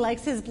hoodie. He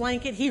likes his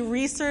blanket. He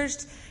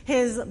researched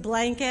his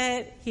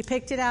blanket. He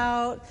picked it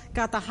out,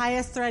 got the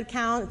highest thread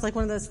count. It's like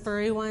one of those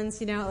furry ones,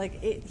 you know.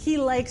 Like, he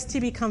likes to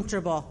be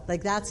comfortable.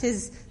 Like, that's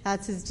his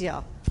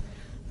deal.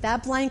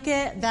 That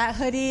blanket, that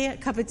hoodie, a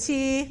cup of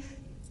tea,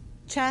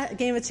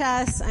 game of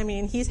chess. I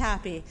mean, he's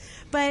happy.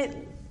 But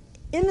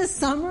in the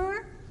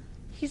summer,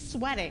 he's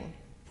sweating.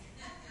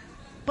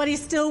 But he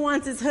still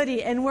wants his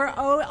hoodie. And we're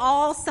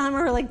all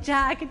summer like,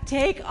 Jack,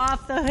 take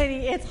off the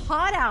hoodie. It's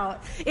hot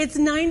out. It's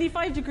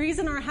 95 degrees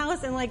in our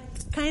house and like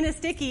kind of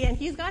sticky. And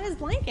he's got his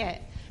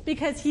blanket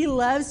because he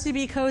loves to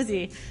be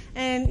cozy.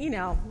 And, you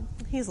know,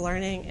 he's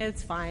learning.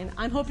 It's fine.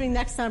 I'm hoping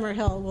next summer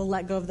will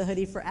let go of the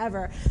hoodie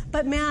forever.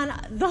 But man,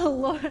 the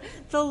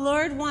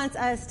Lord wants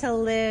us to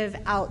leave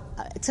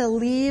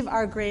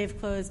our grave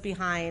clothes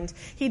behind.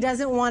 He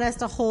doesn't want us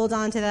to hold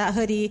on to that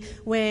hoodie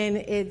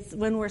when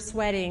we're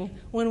sweating,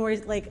 when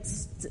we're like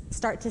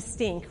start to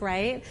stink,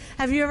 right?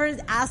 Have you ever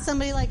asked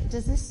somebody like,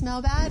 does this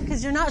smell bad?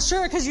 Because you're not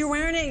sure because you're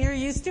wearing it and you're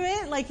used to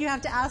it. Like, you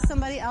have to ask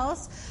somebody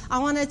else. I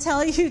want to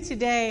tell you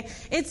today,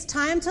 it's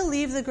time to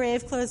leave the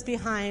grave clothes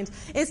behind.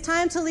 It's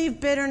time to leave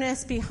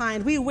bitterness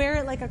behind. We wear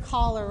it like a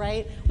collar,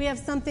 right? We have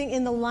something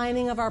in the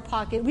lining of our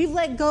pocket. We've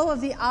let go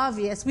of the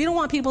obvious. We don't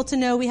want people to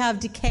know we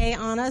have decay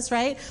on us,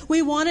 right?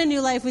 We want a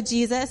new life with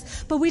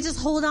Jesus, but we just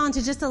hold on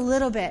to just a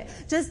little bit.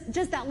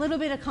 Just that little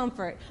bit of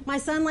comfort. My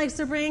son likes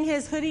to bring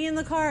his hoodie in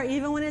the car,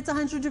 even when it's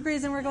 100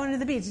 degrees and we're going to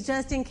the beach,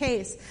 just in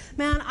case.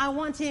 Man, I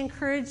want to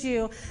encourage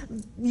you.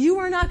 You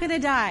are not going to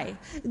die.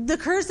 The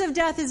curse of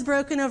death is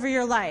broken over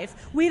your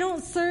life. We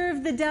don't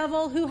serve the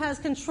devil who has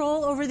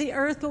control over the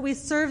earth, but we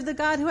serve the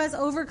God who has has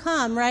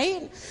overcome,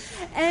 right?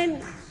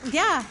 And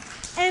yeah.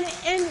 And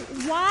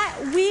why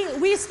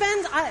we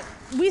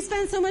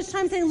spend so much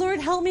time saying, Lord,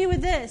 help me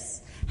with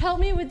this. Help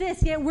me with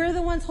this. Yet we're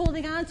the ones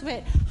holding on to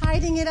it,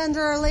 hiding it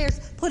under our layers,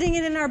 putting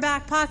it in our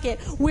back pocket,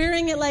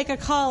 wearing it like a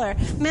collar.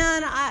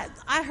 Man,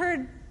 I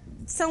heard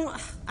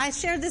I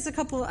shared this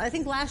I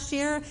think last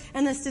year,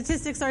 and the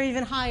statistics are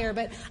even higher,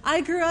 but I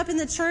grew up in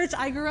the church.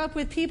 I grew up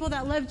with people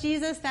that loved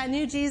Jesus, that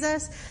knew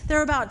Jesus. There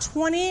were about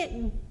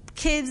 20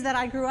 kids that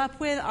I grew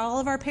up with. All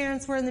of our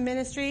parents were in the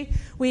ministry.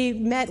 We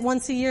met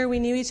once a year. We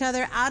knew each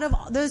other. Out of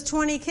those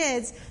 20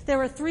 kids, there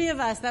were 3 of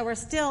us that were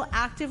still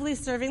actively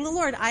serving the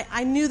Lord.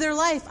 I knew their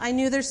life. I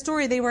knew their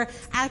story. They were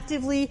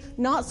actively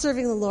not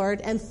serving the Lord,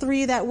 and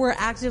 3 that were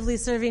actively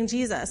serving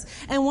Jesus.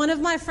 And one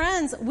of my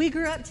friends, we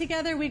grew up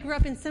together. We grew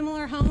up in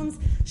similar homes.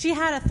 She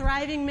had a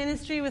thriving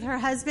ministry with her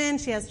husband.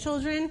 She has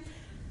children.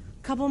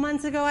 A couple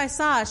months ago, I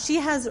saw she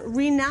has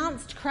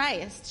renounced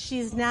Christ.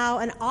 She's now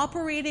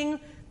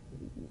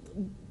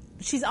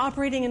She's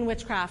operating in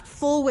witchcraft,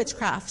 full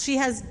witchcraft. She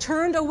has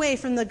turned away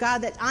from the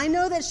God that I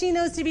know that she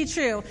knows to be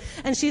true,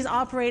 and she's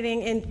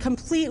operating in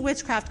complete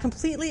witchcraft,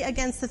 completely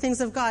against the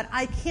things of God.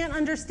 I can't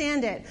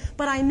understand it,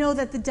 but I know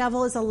that the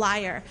devil is a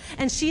liar.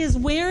 And she is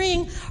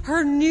wearing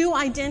her new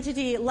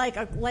identity like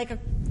a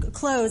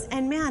clothes,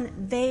 and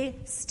man, they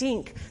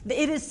stink.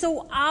 It is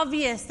so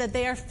obvious that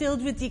they are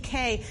filled with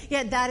decay,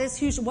 yet that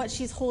is what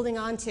she's holding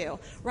on to,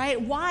 right?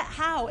 Why?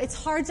 How? It's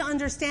hard to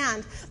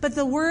understand, but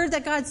the word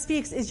that God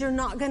speaks is you're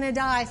not going to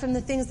die from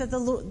the things that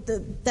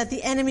the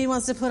enemy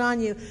wants to put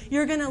on you.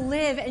 You're going to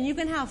live, and you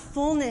can have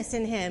fullness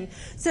in him.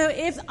 So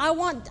if I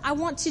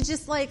want to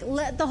just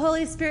let the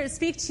Holy Spirit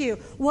speak to you.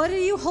 What are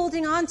you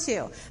holding on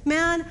to?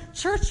 Man,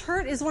 church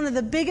hurt is one of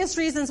the biggest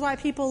reasons why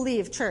people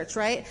leave church,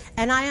 right?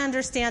 And I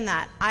understand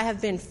that. I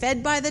have been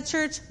fed by the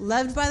church,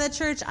 loved by the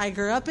church. I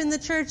grew up in the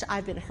church.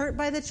 I've been hurt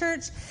by the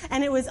church.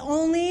 And it was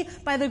only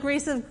by the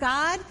grace of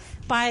God,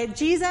 by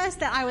Jesus,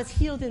 that I was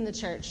healed in the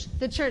church.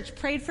 The church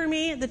prayed for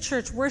me. The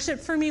church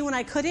worshiped for me when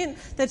I couldn't.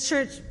 The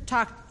church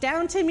talked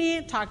down to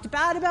me, talked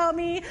bad about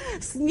me,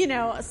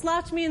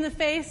 slapped me in the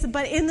face.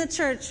 But in the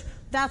church,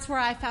 that's where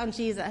I found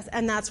Jesus,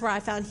 and that's where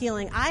I found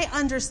healing. I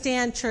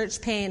understand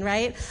church pain,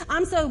 right?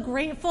 I'm so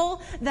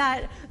grateful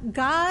that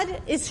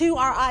God is who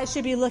our eyes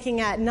should be looking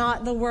at,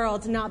 not the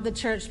world, not the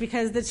church,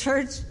 because the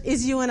church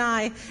is you and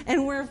I,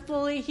 and we're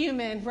fully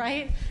human,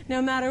 right?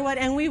 No matter what,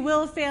 and we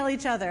will fail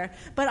each other.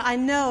 But I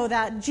know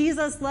that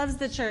Jesus loves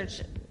the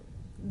church.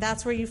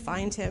 That's where you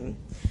find him.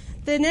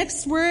 The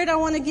next word I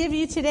want to give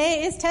you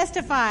today is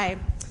testify.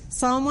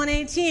 Psalm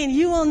 118,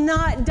 you will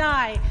not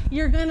die.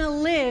 You're going to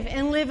live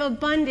and live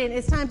abundant.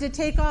 It's time to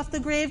take off the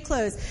grave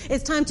clothes.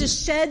 It's time to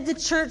shed the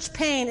church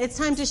pain. It's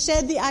time to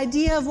shed the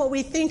idea of what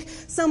we think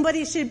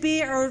somebody should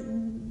be or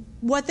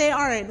what they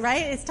aren't,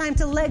 right? It's time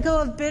to let go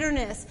of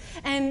bitterness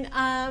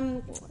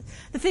and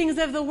the things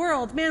of the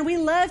world. Man, we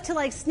love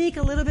to sneak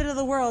a little bit of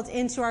the world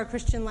into our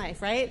Christian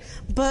life, right?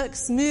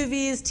 Books,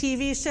 movies,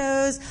 TV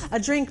shows, a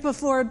drink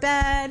before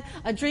bed,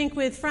 a drink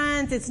with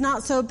friends. It's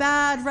not so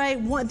bad, right?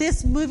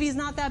 This movie's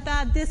not that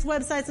bad. This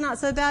website's not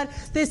so bad.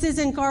 This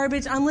isn't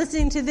garbage. I'm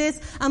listening to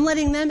this. I'm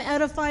letting them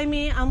edify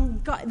me.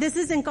 This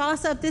isn't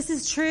gossip. This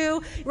is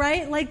true,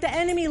 right? The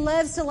enemy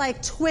loves to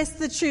twist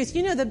the truth.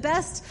 The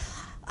best,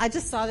 I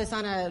just saw this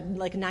on a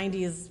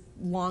 90s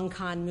long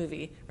con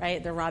movie,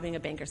 right? They're robbing a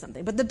bank or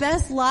something. But the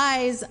best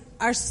lies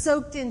are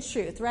soaked in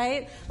truth,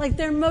 right?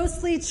 They're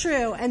mostly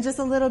true and just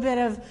a little bit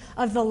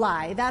of the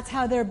lie. That's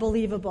how they're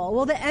believable.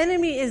 Well, the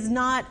enemy is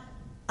not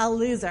a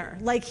loser.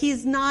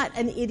 He's not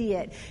an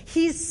idiot.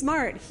 He's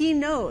smart. He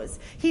knows.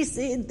 He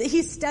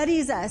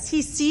studies us.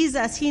 He sees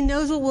us. He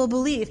knows what we'll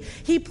believe.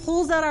 He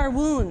pulls out our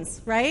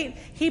wounds, right?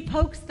 He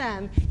pokes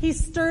them. He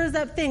stirs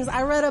up things.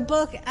 I read a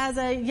book as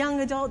a young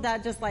adult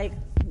that just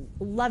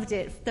loved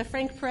it. The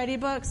Frank Peretti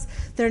books,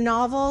 they're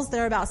novels.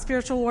 They're about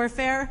spiritual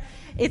warfare.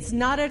 It's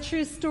not a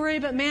true story,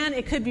 but man,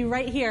 it could be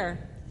right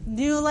here.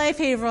 New Life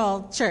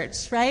Haverhill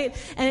Church, right?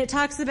 And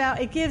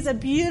it gives a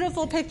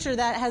beautiful picture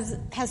that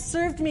has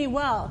served me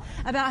well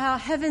about how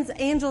heaven's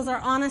angels are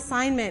on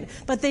assignment,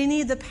 but they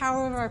need the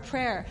power of our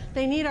prayer.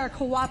 They need our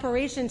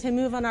cooperation to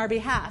move on our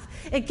behalf.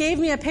 It gave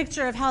me a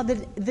picture of how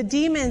the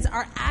demons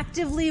are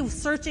actively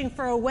searching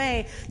for a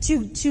way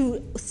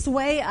to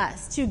sway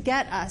us, to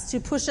get us, to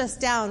push us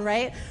down,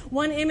 right?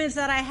 One image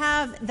that I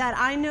have that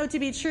I know to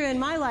be true in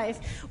my life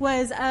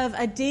was of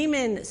a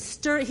demon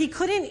he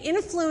couldn't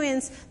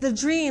influence the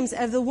dreams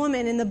of the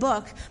woman in the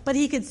book, but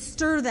he could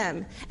stir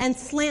them and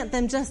slant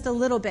them just a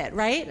little bit,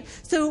 right?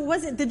 So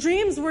the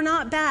dreams were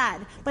not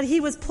bad, but he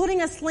was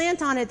putting a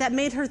slant on it that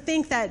made her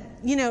think that,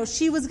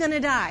 she was going to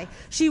die.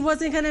 She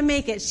wasn't going to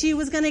make it. She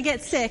was going to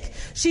get sick.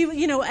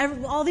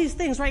 All these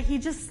things, right? He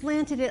just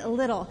slanted it a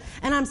little.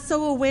 And I'm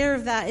so aware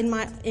of that in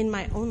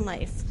my own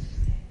life.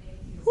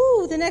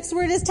 Whew, the next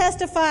word is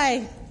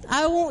testify.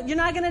 You're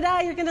not going to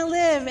die, you're going to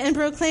live and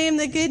proclaim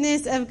the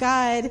goodness of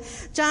God.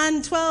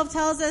 John 12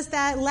 tells us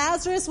that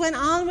Lazarus went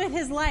on with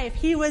his life.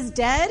 He was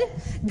dead.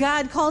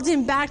 God called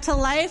him back to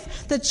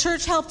life. The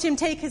church helped him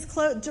take his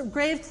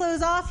grave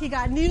clothes off. He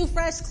got new,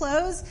 fresh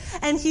clothes,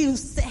 and he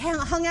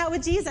hung out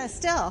with Jesus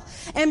still.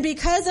 And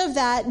because of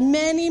that,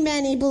 many,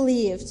 many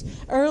believed.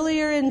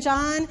 Earlier in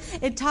John,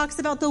 it talks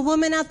about the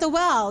woman at the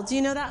well. Do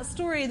you know that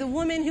story? The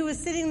woman who was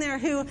sitting there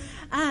who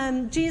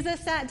Jesus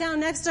sat down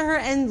next to her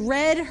and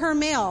read her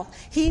mail.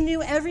 He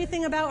knew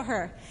everything about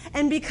her.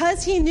 And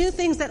because he knew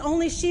things that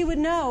only she would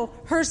know,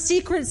 her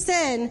secret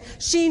sin,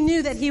 she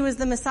knew that he was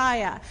the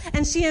Messiah.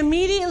 And she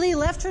immediately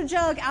left her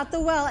jug at the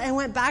well and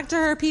went back to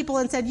her people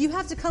and said, you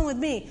have to come with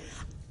me.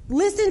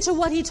 Listen to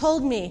what he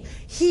told me.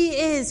 He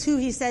is who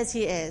he says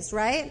he is,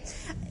 right?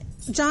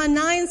 John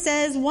 9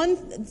 says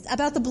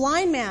about the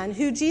blind man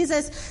who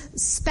Jesus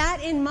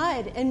spat in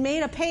mud and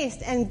made a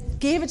paste and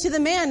gave it to the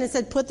man and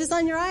said, put this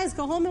on your eyes,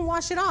 go home and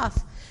wash it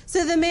off.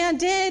 So the man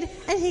did,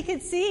 and he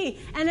could see.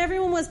 And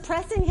everyone was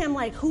pressing him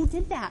like, who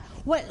did that?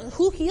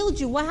 Who healed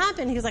you? What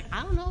happened? He was like,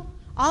 I don't know.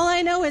 All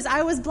I know is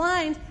I was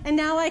blind, and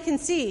now I can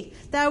see.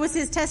 That was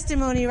his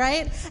testimony,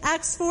 right?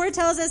 Acts 4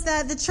 tells us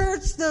that the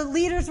church, the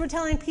leaders were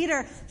telling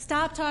Peter,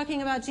 stop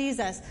talking about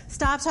Jesus.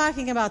 Stop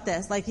talking about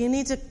this. Like, you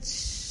need to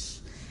shh.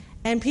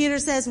 And Peter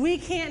says, we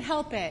can't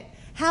help it.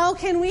 How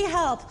can we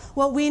help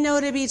what we know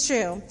to be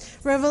true?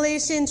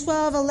 Revelation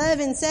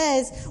 12:11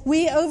 says,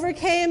 we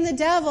overcame the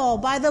devil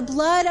by the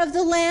blood of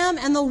the Lamb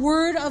and the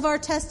word of our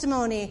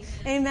testimony.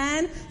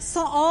 Amen?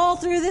 So all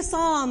through the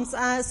Psalms,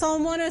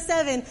 Psalm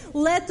 107,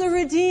 let the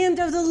redeemed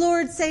of the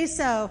Lord say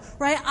so,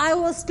 right? I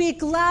will speak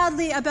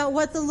gladly about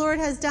what the Lord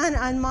has done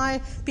on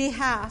my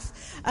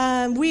behalf.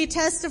 We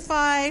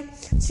testify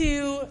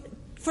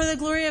for the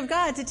glory of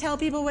God, to tell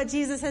people what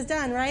Jesus has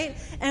done, right?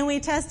 And we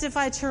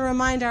testify to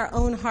remind our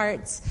own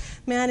hearts.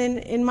 Man,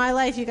 in my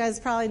life, you guys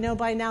probably know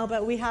by now,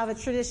 but we have a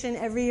tradition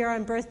every year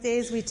on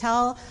birthdays. We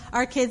tell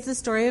our kids the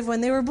story of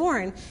when they were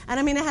born. And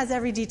I mean, it has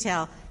every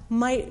detail.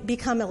 Might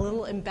become a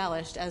little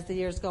embellished as the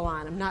years go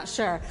on. I'm not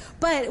sure.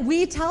 But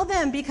we tell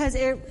them because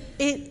it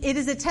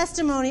is a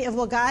testimony of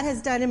what God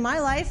has done in my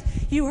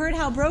life. You heard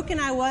how broken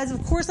I was.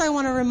 Of course, I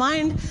want to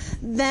remind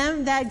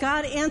them that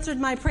God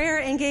answered my prayer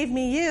and gave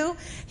me you.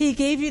 He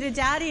gave you to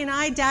Daddy and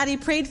I. Daddy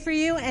prayed for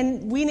you,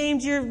 and we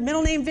named your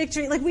middle name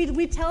Victory. Like,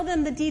 we tell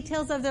them the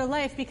details of their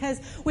life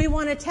because we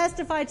want to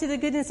testify to the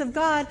goodness of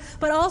God,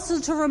 but also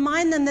to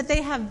remind them that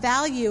they have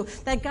value,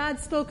 that God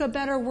spoke a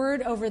better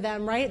word over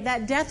them, right?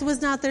 That death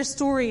was not their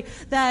story,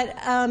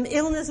 that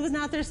illness was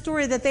not their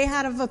story, that they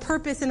had a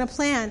purpose and a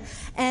plan.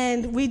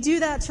 And we do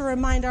that to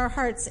remind our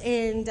hearts,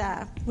 and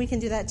we can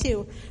do that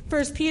too.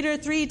 1 Peter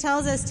 3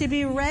 tells us to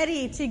be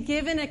ready to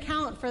give an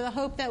account for the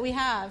hope that we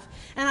have.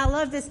 And I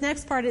love this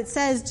next part. It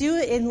says, do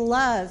it in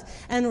love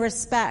and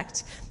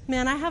respect.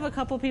 Man, I have a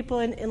couple people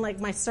in like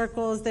my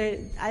circles.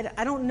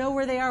 I don't know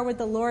where they are with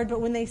the Lord,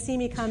 but when they see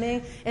me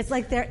coming, it's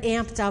like they're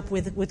amped up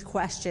with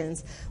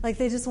questions. Like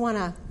they just want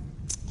to,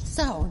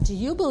 so, do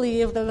you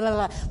believe, blah,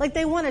 blah, blah. Like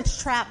they want to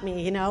trap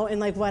me, in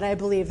like what I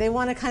believe. They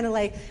want to kind of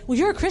like, well,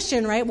 you're a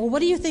Christian, right? Well, what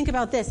do you think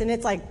about this? And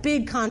it's like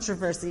big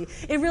controversy.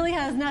 It really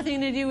has nothing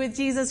to do with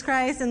Jesus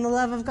Christ and the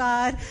love of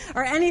God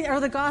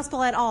or the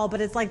gospel at all. But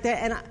it's like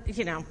that, and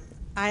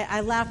I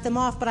laugh them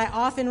off, but I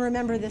often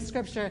remember this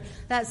scripture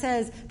that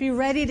says, be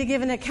ready to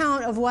give an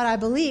account of what I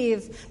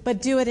believe,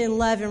 but do it in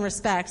love and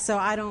respect. So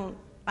I don't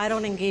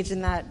engage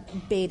in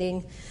that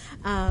baiting.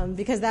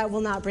 Because that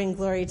will not bring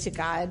glory to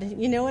God.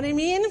 You know what I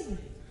mean?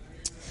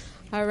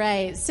 All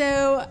right.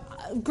 So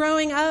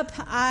growing up,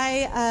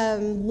 I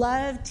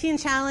loved Teen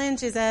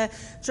Challenge is a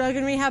drug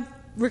and rehab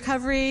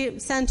recovery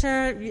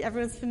center.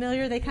 Everyone's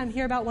familiar. They come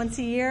here about once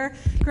a year.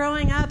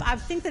 Growing up, I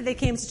think that they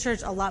came to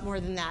church a lot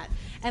more than that.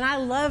 And I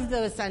loved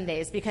those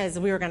Sundays because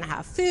we were going to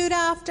have food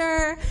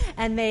after,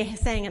 and they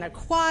sang in a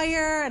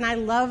choir, and I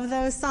love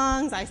those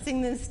songs. I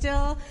sing them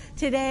still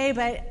today,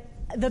 but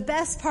the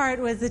best part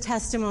was the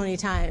testimony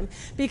time,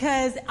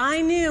 because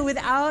I knew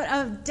without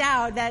a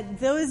doubt that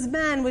those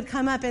men would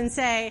come up and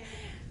say,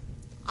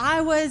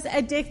 I was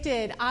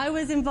addicted. I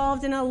was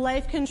involved in a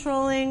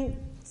life-controlling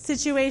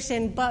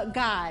situation, but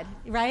God,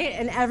 right?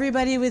 And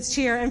everybody would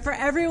cheer. And for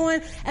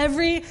everyone,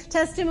 every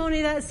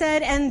testimony that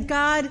said, and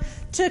God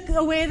took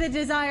away the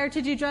desire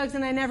to do drugs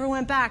and I never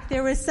went back.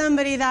 There was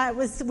somebody that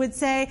would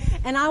say,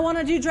 and I want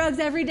to do drugs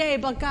every day,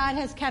 but God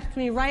has kept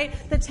me, right?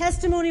 The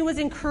testimony was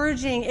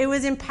encouraging. It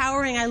was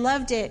empowering. I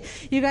loved it.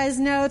 You guys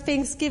know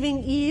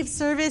Thanksgiving Eve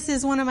service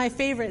is one of my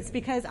favorites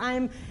because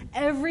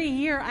every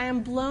year I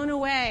am blown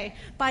away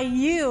by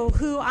you,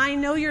 who I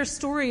know your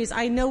stories.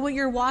 I know what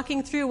you're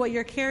walking through, what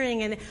you're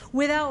carrying. And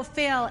without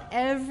fail,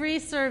 every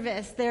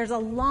service, there's a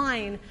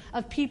line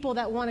of people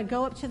that want to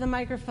go up to the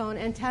microphone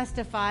and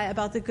testify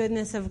about the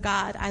goodness of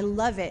God. I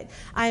love it.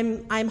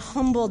 I'm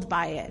humbled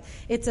by it.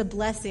 It's a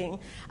blessing.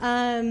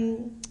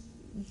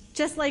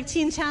 just like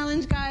Teen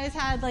Challenge guys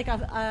had like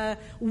a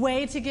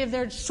way to give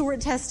their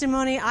short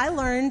testimony, I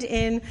learned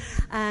in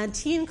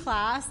teen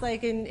class,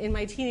 like in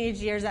my teenage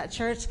years at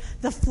church,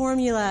 the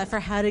formula for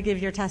how to give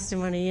your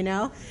testimony, you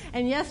know?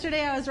 And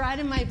yesterday I was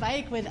riding my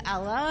bike with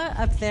Ella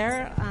up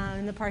there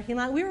in the parking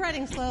lot. We were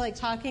riding slow, like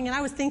talking, and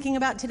I was thinking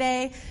about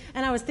today,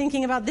 and I was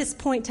thinking about this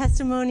point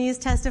testimonies,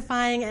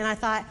 testifying, and I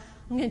thought,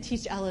 I'm going to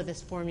teach Ella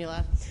this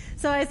formula.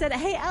 So I said,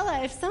 hey,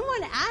 Ella, if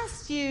someone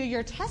asked you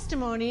your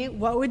testimony,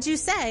 what would you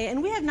say?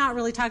 And we have not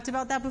really talked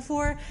about that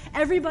before.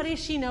 Everybody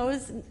she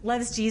knows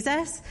loves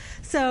Jesus.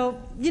 So,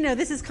 you know,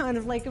 this is kind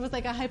of like, it was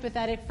like a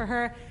hypothetical for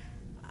her.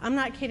 I'm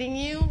not kidding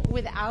you,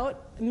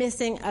 without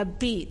missing a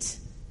beat.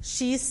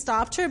 She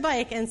stopped her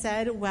bike and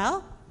said,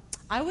 well,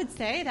 I would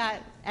say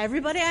that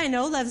everybody I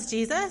know loves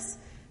Jesus,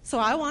 so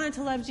I wanted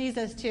to love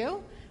Jesus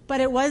too. But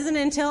it wasn't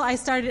until I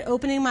started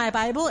opening my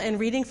Bible and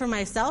reading for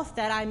myself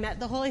that I met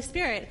the Holy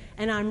Spirit.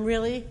 And I'm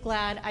really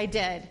glad I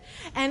did.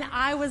 And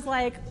I was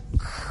like,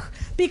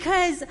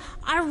 because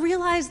I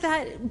realized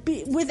that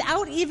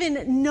without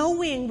even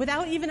knowing,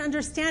 without even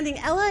understanding,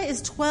 Ella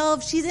is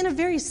 12. She's in a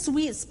very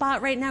sweet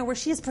spot right now where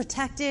she is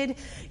protected.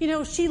 You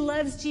know, she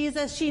loves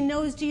Jesus. She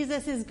knows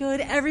Jesus is good.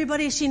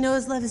 Everybody she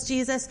knows loves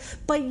Jesus.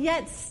 But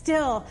yet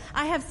still,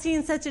 I have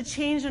seen such a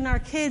change in our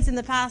kids in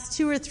the past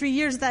 2 or 3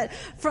 years that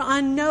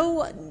on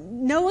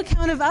no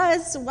account of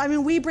us, I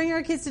mean, we bring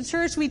our kids to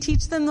church, we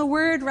teach them the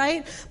word,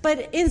 right?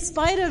 But in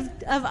spite of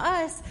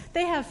us,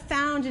 they have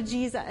found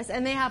Jesus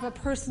and they have a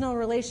personal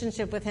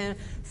relationship with him.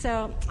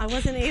 So I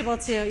wasn't able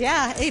to,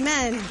 yeah,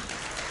 amen.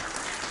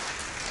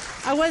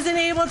 I wasn't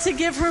able to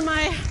give her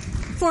my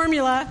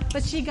formula,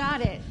 but she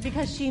got it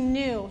because she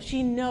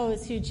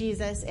knows who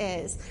Jesus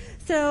is.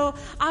 So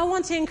I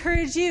want to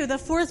encourage you. The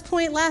fourth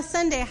point last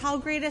Sunday, how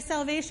great a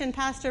salvation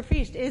Pastor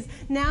preached, is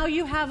now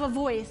you have a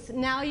voice.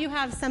 Now you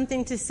have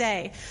something to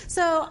say.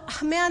 So,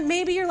 man,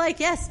 maybe you're like,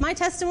 yes, my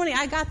testimony,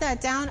 I got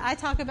that down. I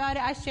talk about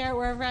it. I share it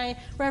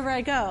wherever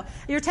I go.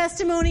 Your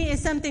testimony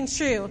is something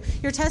true.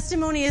 Your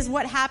testimony is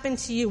what happened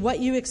to you, what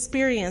you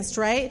experienced,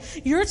 right?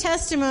 Your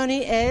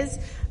testimony is,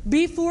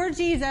 before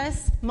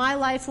Jesus, my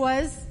life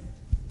was,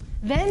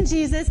 then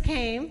Jesus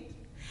came,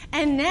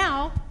 and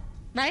now,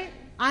 right?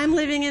 I'm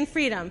living in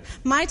freedom.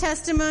 My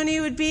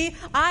testimony would be,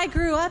 I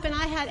grew up and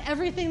I had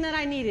everything that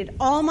I needed.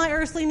 All my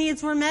earthly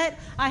needs were met.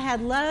 I had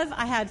love.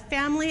 I had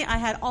family. I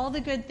had all the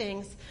good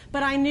things.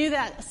 But I knew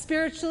that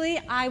spiritually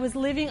I was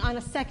living on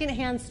a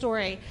secondhand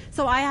story.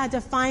 So I had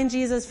to find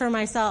Jesus for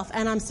myself,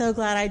 and I'm so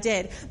glad I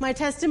did. My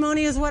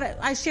testimony is what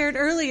I shared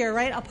earlier,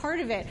 right? A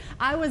part of it.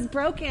 I was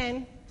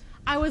broken.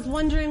 I was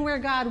wondering where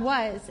God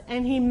was,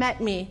 and he met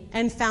me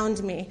and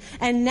found me.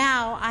 And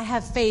now I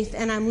have faith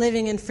and I'm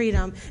living in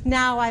freedom.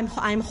 Now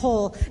I'm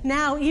whole.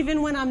 Now,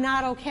 even when I'm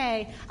not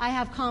okay, I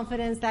have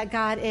confidence that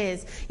God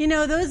is. You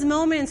know, those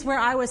moments where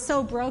I was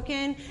so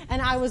broken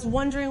and I was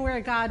wondering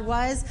where God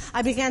was,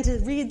 I began to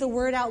read the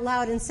word out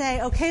loud and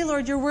say, okay,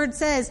 Lord, your word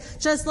says,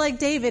 just like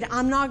David,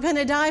 I'm not going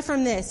to die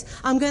from this.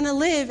 I'm going to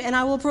live and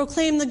I will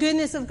proclaim the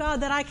goodness of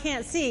God that I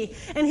can't see.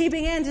 And he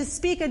began to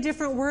speak a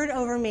different word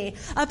over me.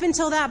 Up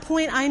until that point,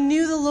 I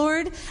knew the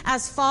Lord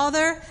as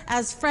Father,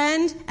 as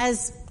friend,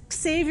 as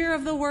Savior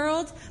of the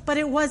world, but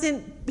he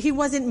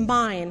wasn't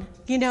mine,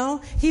 you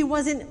know? He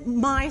wasn't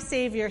my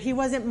Savior. He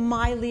wasn't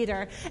my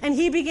leader. And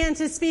he began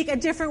to speak a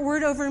different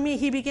word over me.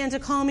 He began to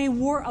call me a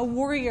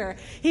warrior.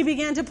 He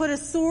began to put a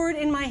sword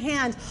in my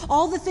hand.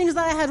 All the things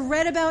that I had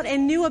read about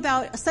and knew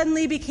about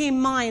suddenly became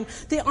mine.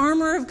 The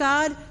armor of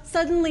God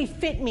suddenly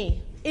fit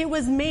me. It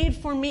was made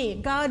for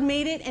me. God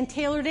made it and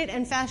tailored it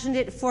and fashioned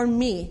it for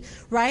me,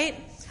 right?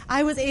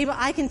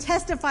 I can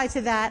testify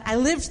to that. I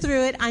lived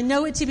through it. I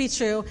know it to be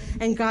true,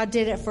 and God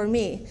did it for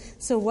me.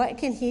 So what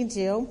can he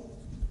do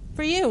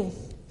for you?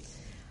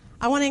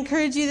 I want to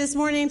encourage you this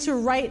morning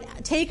to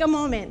take a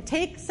moment,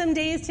 take some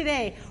days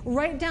today,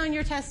 write down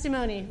your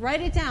testimony,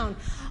 write it down.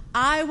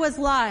 I was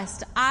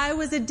lost. I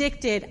was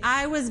addicted.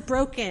 I was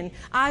broken.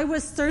 I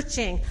was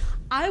searching.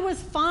 I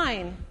was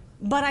fine,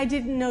 but I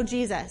didn't know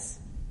Jesus.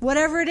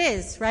 Whatever it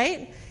is,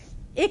 right?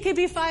 It could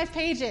be 5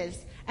 pages.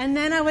 And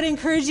then I would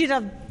encourage you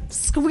to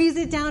squeeze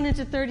it down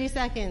into 30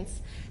 seconds.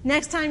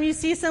 Next time you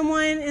see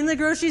someone in the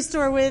grocery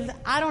store with,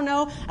 I don't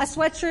know, a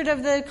sweatshirt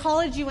of the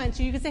college you went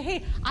to, you can say,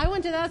 hey, I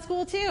went to that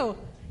school too.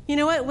 You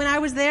know what? When I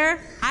was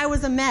there, I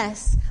was a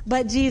mess,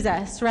 but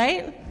Jesus,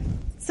 right?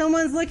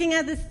 Someone's looking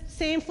at the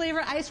same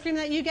flavor ice cream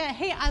that you get.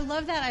 Hey, I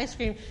love that ice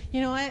cream.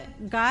 You know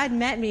what? God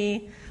met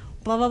me.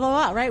 Blah, blah, blah,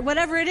 blah, right?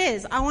 Whatever it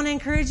is, I want to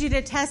encourage you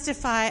to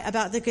testify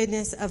about the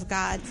goodness of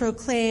God.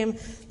 Proclaim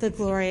the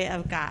glory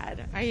of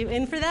God. Are you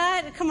in for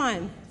that? Come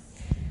on.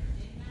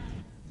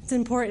 It's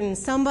important.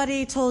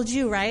 Somebody told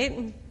you,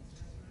 right?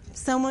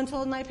 Someone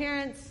told my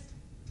parents.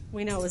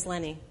 We know it was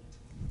Lenny.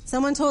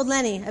 Someone told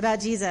Lenny about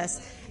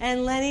Jesus.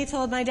 And Lenny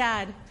told my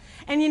dad.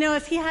 And you know,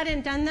 if he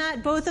hadn't done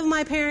that, both of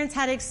my parents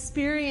had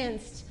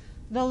experienced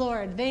the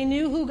Lord. They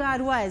knew who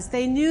God was.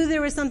 They knew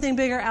there was something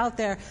bigger out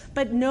there.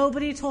 But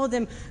nobody told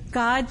them,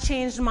 God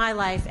changed my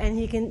life and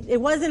it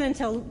wasn't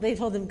until they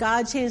told them,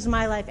 God changed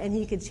my life and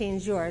he could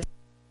change yours.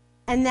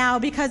 And now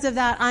because of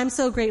that, I'm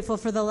so grateful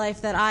for the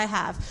life that I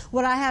have.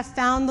 Would I have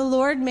found the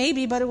Lord?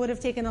 Maybe, but it would have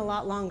taken a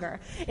lot longer.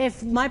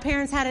 If my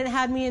parents hadn't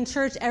had me in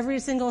church every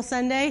single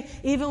Sunday,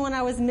 even when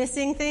I was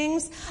missing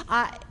things,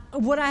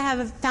 would I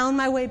have found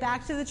my way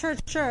back to the church?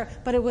 Sure,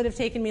 but it would have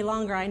taken me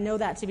longer. I know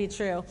that to be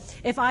true.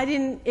 If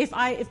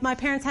my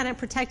parents hadn't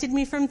protected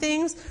me from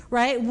things,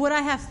 right, would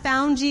I have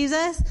found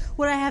Jesus?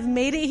 Would I have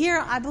made it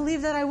here? I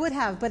believe that I would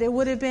have, but it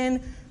would have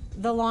been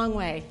the long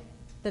way,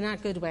 the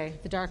not good way,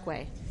 the dark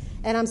way.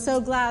 And I'm so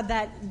glad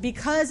that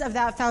because of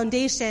that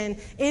foundation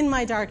in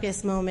my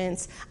darkest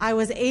moments, I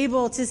was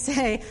able to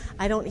say,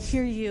 I don't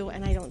hear you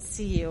and I don't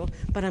see you,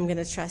 but I'm going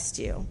to trust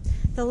you.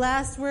 The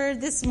last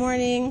word this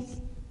morning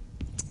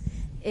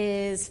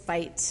is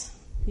fight.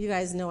 You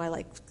guys know I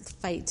like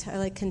fight. I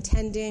like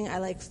contending. I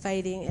like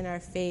fighting in our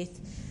faith.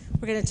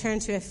 We're going to turn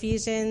to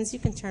Ephesians. You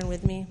can turn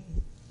with me.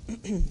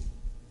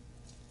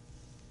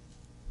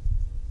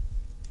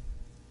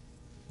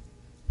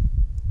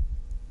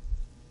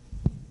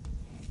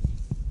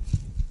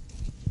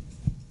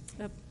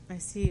 I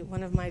see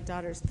one of my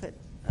daughters put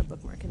a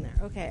bookmark in there.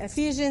 Okay,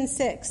 Ephesians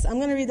 6. I'm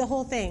going to read the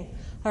whole thing.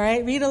 All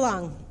right, read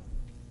along.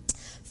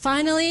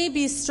 Finally,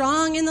 be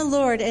strong in the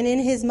Lord and in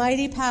his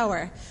mighty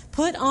power.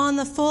 Put on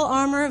the full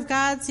armor of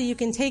God so you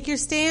can take your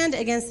stand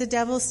against the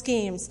devil's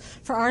schemes.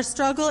 For our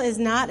struggle is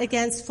not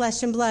against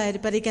flesh and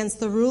blood, but against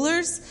the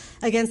rulers,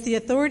 against the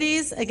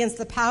authorities, against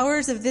the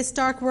powers of this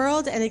dark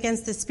world, and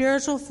against the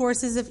spiritual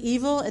forces of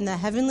evil in the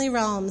heavenly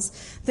realms.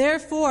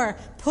 Therefore,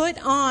 put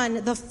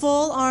on the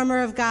full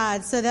armor of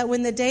God so that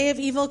when the day of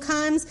evil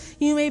comes,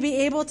 you may be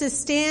able to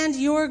stand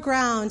your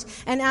ground.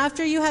 And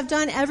after you have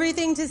done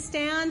everything to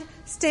stand,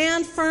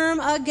 stand firm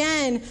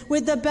again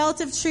with the belt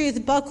of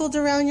truth buckled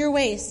around your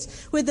waist,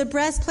 with the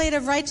breastplate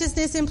of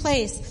righteousness in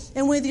place,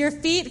 and with your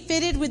feet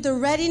fitted with the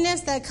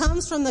readiness that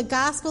comes from the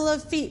gospel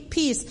of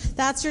peace.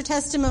 That's your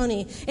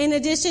testimony. In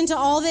addition to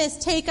all this,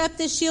 take up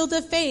the shield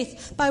of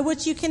faith by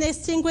which you can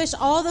extinguish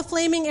all the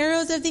flaming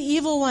arrows of the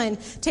evil one.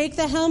 Take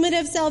the helmet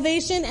of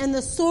salvation and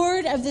the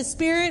sword of the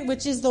Spirit,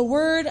 which is the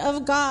word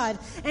of God.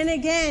 And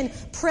again,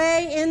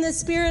 pray in the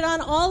Spirit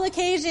on all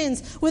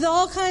occasions with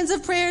all kinds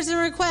of prayers and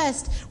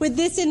requests. With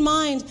this in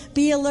mind,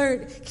 be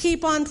alert.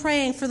 Keep on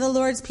praying for the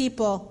Lord's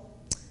people.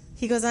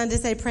 He goes on to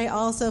say, pray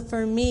also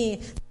for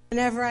me.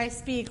 Whenever I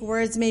speak,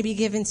 words may be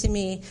given to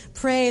me.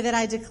 Pray that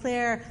I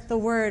declare the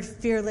word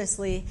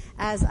fearlessly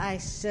as I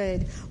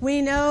should.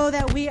 We know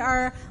that we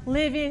are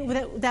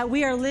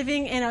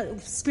living in a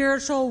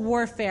spiritual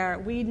warfare.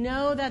 We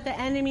know that the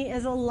enemy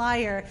is a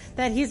liar,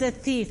 that he's a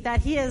thief,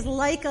 that he is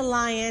like a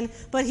lion,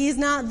 but he's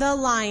not the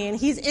lion.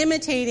 He's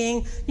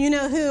imitating, you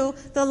know who,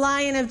 the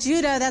Lion of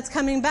Judah that's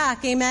coming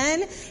back.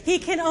 Amen? He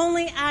can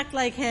only act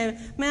like him.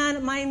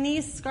 Man, my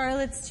niece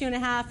Scarlett's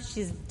 2.5.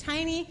 She's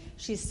tiny.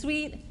 She's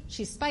sweet.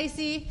 She's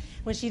spicy.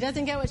 When she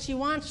doesn't get what she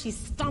wants, she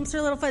stomps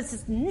her little foot and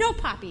says, no,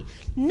 Poppy,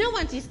 no,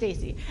 Auntie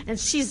Stacie. And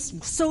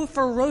she's so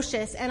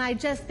ferocious. And I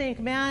just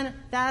think, man,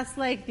 that's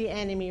like the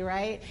enemy,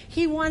 right?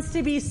 He wants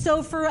to be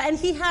so ferocious. And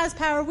he has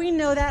power. We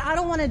know that. I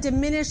don't want to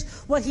diminish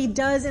what he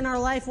does in our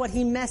life, what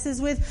he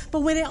messes with. But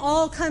when it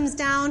all comes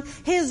down,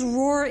 his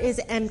roar is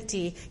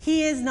empty.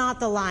 He is not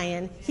the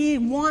lion. He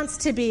wants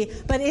to be,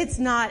 but it's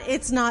not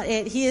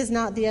it. He is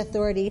not the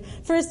authority.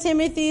 1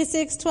 Timothy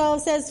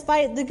 6:12 says,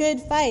 fight the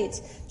good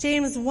fight.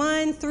 James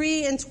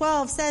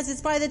 1:3-12 says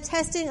it's by the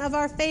testing of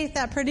our faith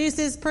that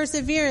produces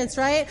perseverance,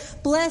 right?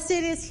 Blessed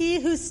is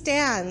he who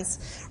stands.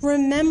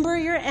 Remember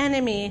your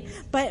enemy,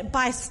 but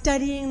by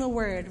studying the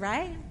word,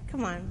 right?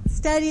 Come on,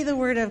 study the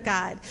word of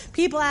God.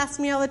 People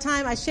ask me all the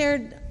time, I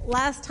shared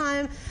last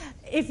time,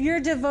 if your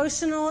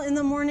devotional in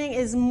the morning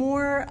is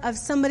more of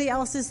somebody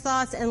else's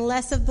thoughts and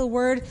less of the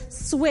word,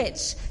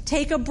 switch.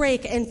 Take a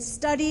break and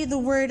study the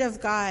word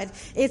of God.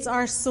 It's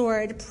our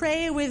sword.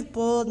 Pray with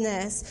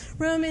boldness.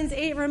 Romans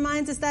 8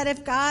 reminds us that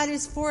if God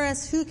is for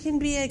us, who can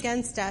be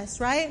against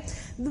us, right?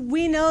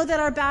 We know that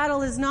our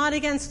battle is not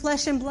against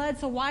flesh and blood,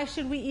 so why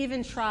should we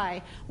even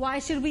try? Why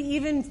should we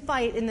even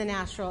fight in the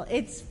natural?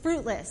 It's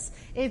fruitless.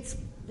 It's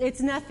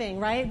nothing,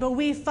 right? But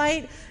we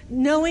fight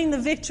knowing the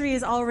victory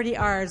is already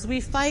ours. We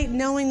fight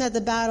knowing that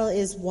the battle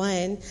is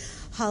won.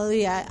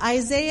 Hallelujah.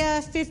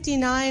 Isaiah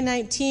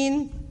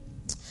 59:19.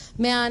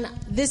 Man,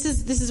 this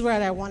is where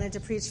I wanted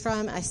to preach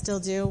from. I still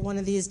do one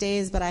of these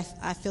days, but I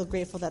feel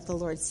grateful that the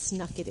Lord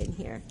snuck it in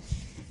here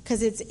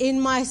because it's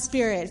in my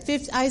spirit.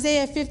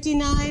 Isaiah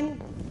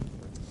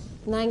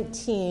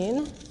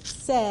 59:19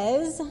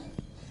 says,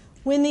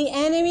 when the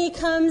enemy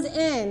comes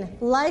in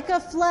like a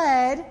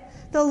flood,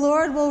 the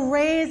Lord will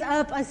raise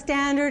up a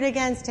standard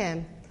against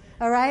him.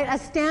 All right? A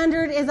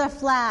standard is a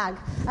flag.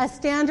 A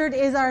standard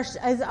is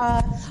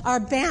our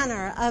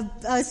banner.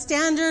 A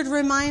standard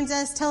reminds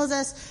us, tells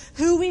us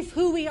who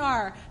we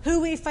are, who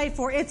we fight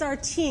for. It's our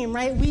team,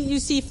 right? You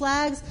see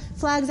flags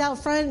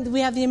out front. We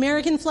have the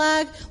American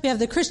flag. We have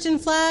the Christian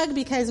flag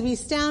because we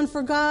stand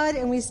for God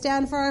and we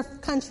stand for our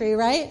country,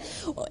 right?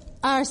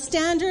 Our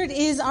standard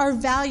is our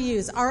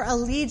values, our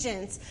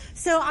allegiance.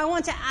 So I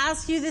want to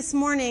ask you this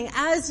morning,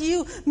 as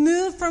you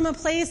move from a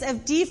place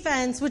of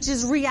defense, which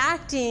is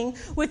reacting,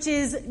 which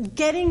is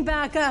getting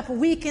back up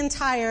weak and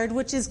tired,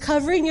 which is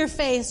covering your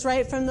face,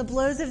 right, from the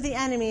blows of the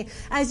enemy,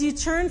 as you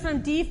turn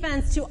from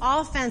defense to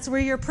offense,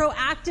 where you're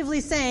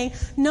proactively saying,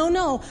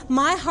 no,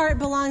 my heart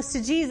belongs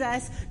to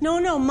Jesus.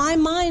 No, my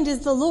mind is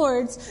the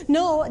Lord's.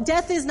 No,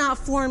 death is not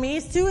for me.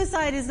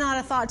 Suicide is not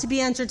a thought to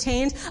be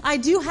entertained. I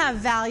do have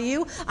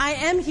value. I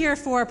am here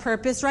for a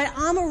purpose, right?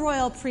 I'm a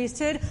royal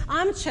priesthood.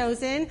 I'm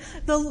chosen.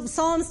 The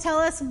Psalms tell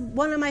us,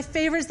 one of my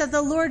favorites, that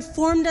the Lord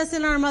formed us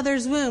in our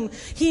mother's womb.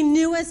 He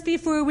knew us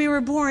before we were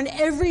born,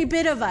 every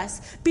bit of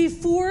us.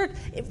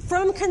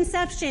 From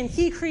conception,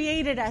 He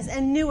created us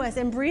and knew us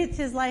and breathed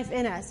His life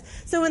in us.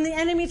 So when the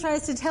enemy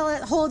tries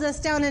to hold us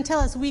down and tell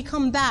us, we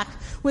come back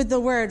with the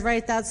word,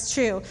 right? That's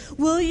true.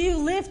 Will you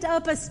lift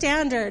up a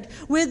standard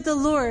with the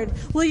Lord?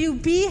 Will you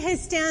be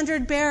His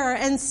standard bearer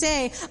and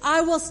say,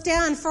 I will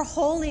stand for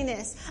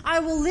holiness. I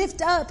will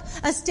lift up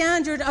a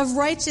standard of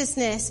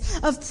righteousness,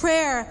 of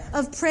prayer,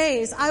 of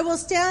praise. I will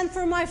stand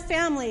for my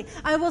family.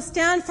 I will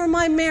stand for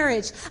my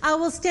marriage. I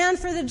will stand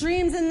for the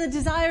dreams and the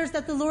desires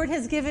that the Lord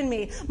has given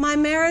me. My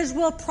marriage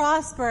will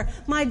prosper.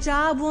 My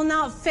job will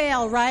not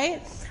fail,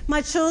 right?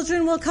 My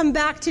children will come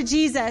back to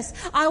Jesus.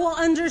 I will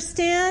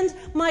understand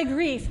my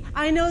grief.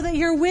 I know that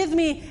you're with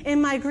me in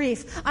my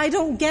grief. I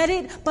don't get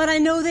it, but I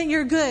know that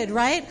you're good,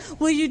 right?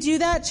 Will you do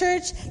that,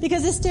 church?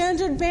 Because a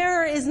standard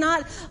bearer is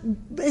not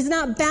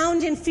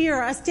bound in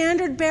fear. A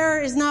standard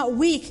bearer is not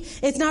weak.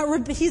 He's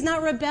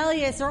not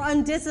rebellious or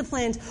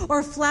undisciplined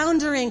or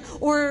floundering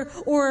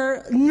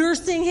or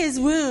nursing his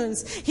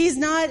wounds. He's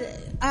not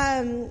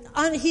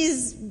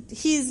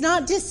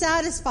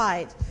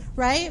dissatisfied,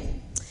 right?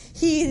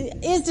 He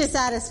is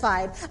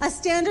dissatisfied. A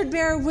standard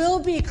bearer will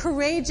be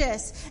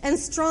courageous and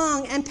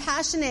strong and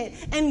passionate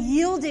and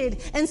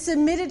yielded and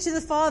submitted to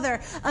the Father.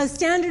 A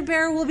standard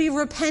bearer will be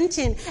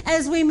repentant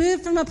as we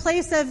move from a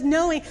place of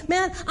knowing,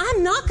 man,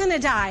 I'm not going to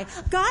die.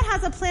 God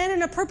has a plan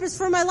and a purpose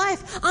for my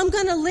life. I'm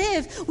going to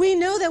live. We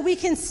know that we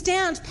can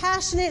stand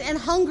passionate and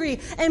hungry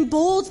and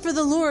bold for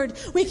the Lord.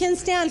 We can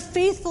stand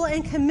faithful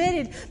and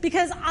committed,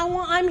 because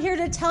I'm here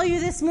to tell you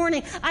this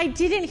morning, I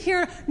didn't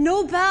hear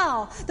no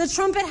bell. The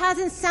trumpet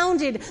hasn't sounded.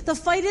 The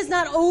fight is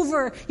not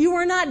over. You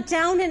are not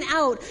down and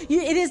out.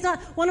 It is not.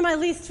 One of my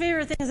least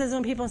favorite things is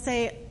when people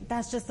say,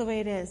 that's just the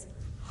way it is.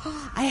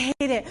 I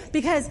hate it,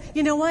 because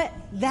you know what?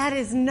 That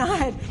is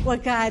not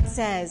what God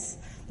says.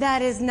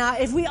 That is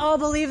not. If we all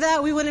believe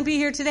that, we wouldn't be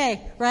here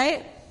today,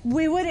 right?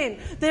 We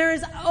wouldn't. There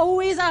is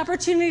always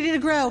opportunity to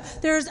grow.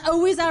 There is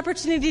always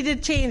opportunity to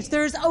change.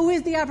 There is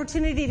always the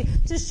opportunity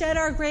to shed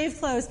our grave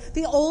clothes,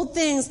 the old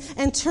things,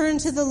 and turn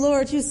to the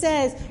Lord, who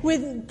says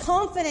with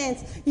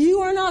confidence,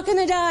 you are not going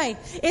to die.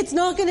 It's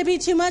not going to be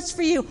too much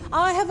for you.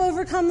 I have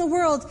overcome the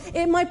world.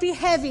 It might be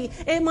heavy.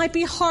 It might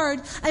be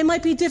hard. It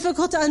might be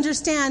difficult to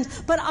understand,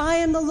 but I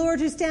am the Lord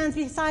who stands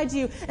beside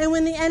you. And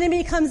when the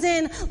enemy comes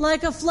in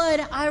like a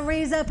flood, I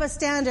raise up a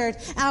standard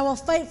and I will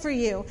fight for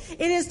you.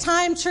 It is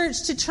time,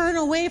 church, to turn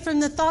away from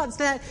the thoughts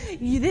that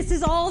this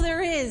is all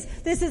there is.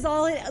 This is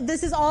all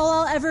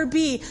I'll ever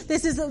be.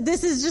 This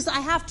is just, I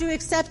have to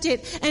accept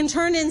it, and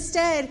turn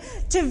instead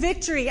to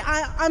victory.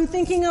 I'm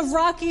thinking of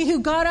Rocky,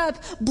 who got up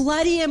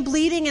bloody and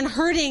bleeding and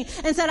hurting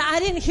and said, I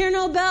didn't hear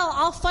no bell.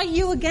 I'll fight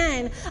you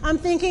again. I'm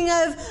thinking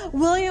of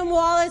William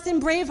Wallace in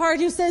Braveheart,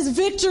 who says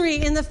victory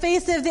in the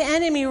face of the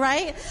enemy,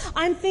 right?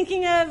 I'm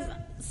thinking of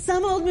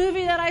some old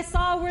movie that I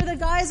saw where the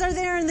guys are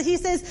there and he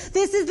says,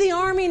 this is the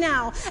army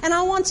now. And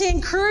I want to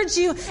encourage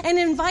you and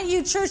invite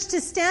you, church,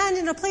 to stand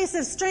in a place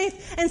of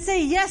strength and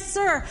say, yes,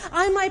 sir,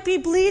 I might be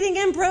bleeding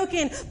and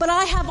broken, but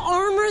I have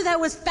armor that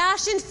was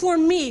fashioned for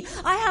me.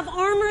 I have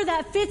armor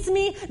that fits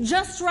me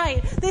just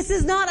right. This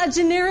is not a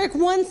generic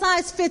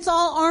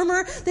one-size-fits-all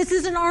armor. This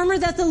is an armor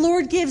that the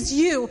Lord gives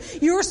you.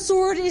 Your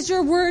sword is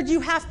your word.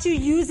 You have to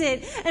use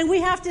it. And we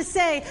have to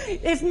say,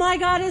 if my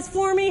God is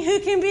for me, who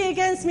can be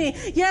against me?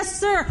 Yes,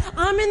 sir.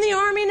 I'm in the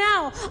army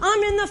now.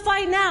 I'm in the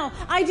fight now.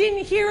 I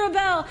didn't hear a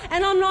bell,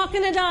 and I'm not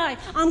going to die.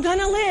 I'm going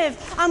to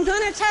live. I'm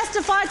going to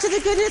testify to the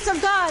goodness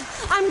of God.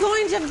 I'm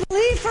going to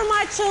believe for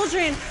my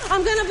children.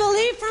 I'm going to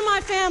believe for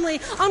my family.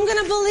 I'm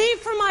going to believe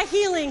for my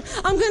healing.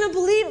 I'm going to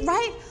believe,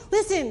 right?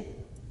 Listen,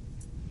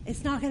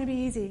 it's not going to be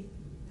easy.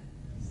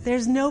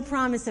 There's no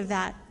promise of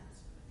that.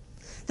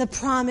 The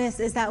promise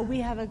is that we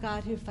have a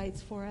God who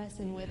fights for us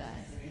and with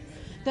us.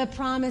 The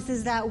promise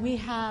is that we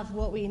have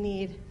what we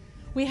need.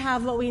 We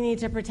have what we need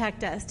to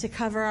protect us, to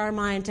cover our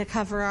mind, to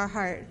cover our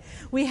heart.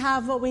 We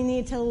have what we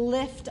need to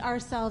lift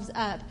ourselves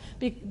up,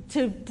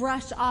 to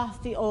brush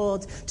off the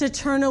old, to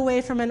turn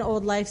away from an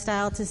old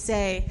lifestyle, to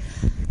say,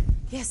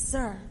 yes,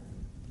 sir,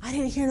 I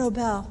didn't hear no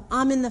bell.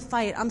 I'm in the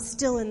fight. I'm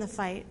still in the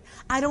fight.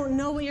 I don't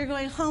know what you're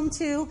going home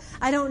to.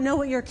 I don't know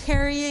what you're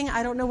carrying.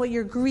 I don't know what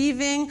you're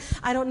grieving.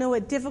 I don't know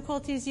what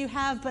difficulties you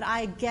have, but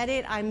I get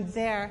it. I'm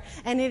there.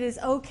 And it is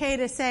okay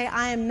to say,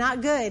 I am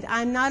not good.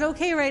 I'm not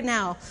okay right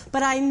now,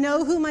 but I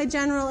know who my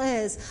general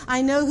is.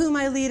 I know who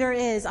my leader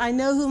is. I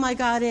know who my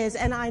God is.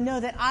 And I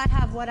know that I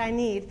have what I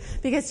need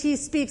because he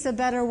speaks a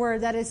better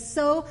word that is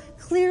so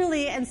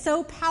clearly and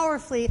so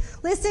powerfully.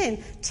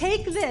 Listen,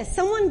 take this.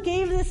 Someone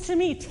gave this to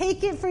me.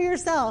 Take it for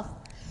yourself.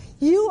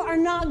 You are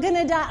not going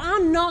to die.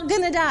 I'm not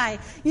going to die.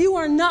 You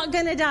are not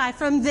going to die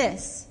from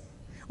this.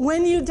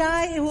 When you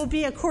die, it will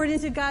be according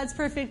to God's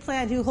perfect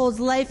plan, who holds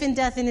life and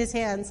death in his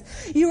hands.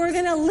 You are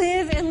going to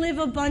live and live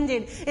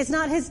abundant. It's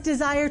not his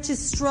desire to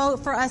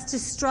for us to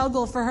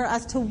struggle, for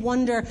us to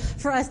wonder,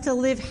 for us to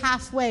live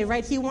halfway,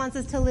 right? He wants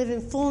us to live in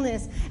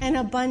fullness and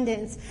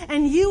abundance.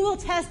 And you will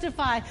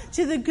testify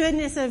to the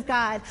goodness of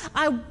God.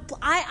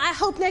 I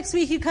hope next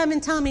week you come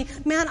and tell me,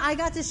 man, I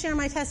got to share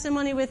my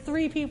testimony with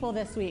 3 people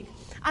this week.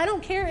 I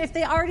don't care if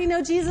they already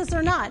know Jesus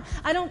or not.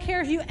 I don't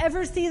care if you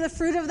ever see the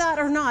fruit of that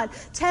or not.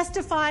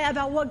 Testify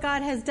about what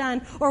God has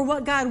done or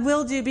what God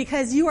will do,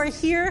 because you are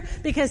here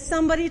because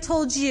somebody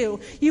told you.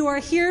 You are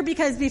here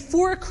because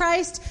before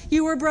Christ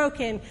you were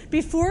broken.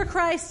 Before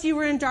Christ you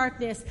were in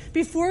darkness.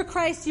 Before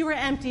Christ you were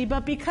empty.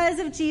 But because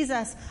of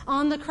Jesus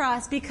on the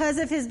cross, because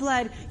of his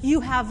blood, you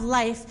have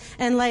life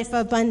and life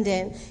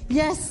abundant.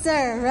 Yes,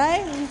 sir,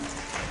 right?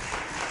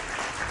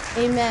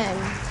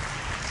 Amen.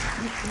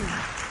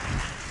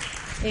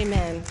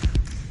 Amen.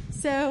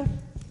 So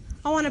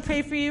I want to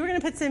pray for you. We're going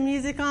to put some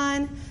music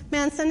on.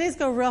 Man, Sundays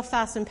go real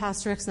fast when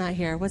Pastor Rick's not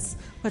here. What's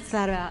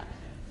that about?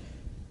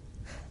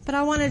 But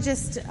I want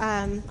to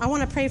I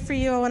want to pray for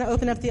you. I want to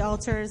open up the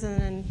altars and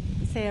then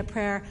say a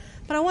prayer.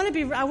 But I want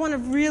to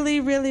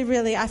really, really,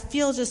 really, I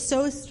feel just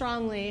so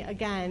strongly,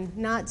 again,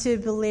 not to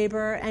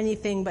belabor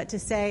anything, but to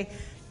say,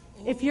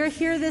 if you're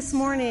here this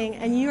morning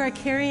and you are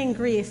carrying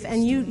grief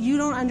and you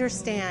don't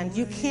understand,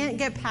 you can't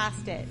get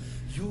past it.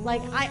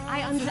 Like,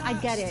 I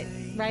get it,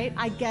 right?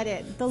 I get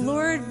it. The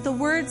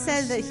word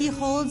says that he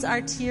holds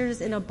our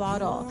tears in a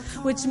bottle,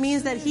 which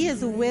means that he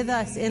is with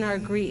us in our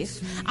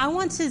grief. I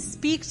want to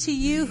speak to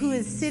you who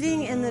is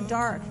sitting in the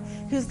dark,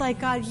 who's like,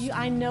 God,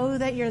 I know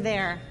that you're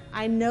there.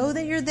 I know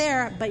that you're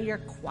there, but you're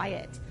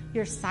quiet.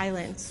 You're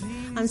silent.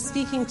 I'm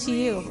speaking to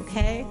you,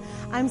 okay?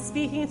 I'm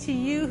speaking to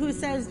you who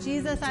says,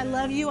 Jesus, I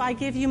love you. I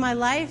give you my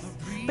life.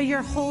 But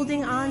you're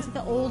holding on to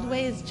the old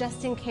ways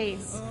just in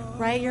case,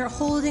 right? You're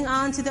holding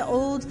on to the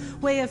old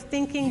way of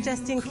thinking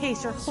just in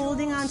case. You're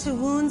holding on to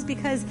wounds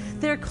because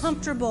they're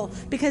comfortable.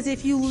 Because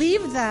if you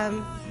leave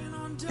them,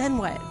 then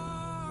what?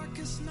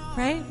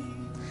 Right?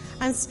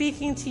 I'm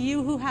speaking to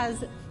you who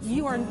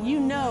you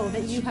know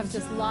that you have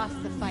just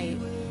lost the fight.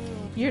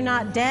 You're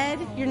not dead,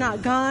 you're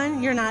not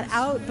gone, you're not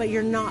out, but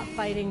you're not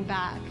fighting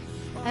back.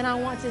 And I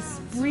want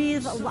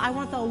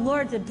the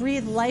Lord to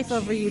breathe life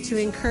over you, to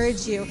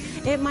encourage you.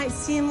 It might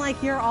seem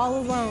like you're all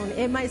alone.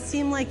 It might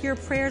seem like your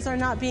prayers are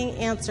not being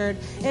answered.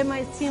 It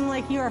might seem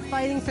like you are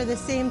fighting for the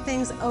same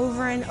things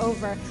over and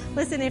over.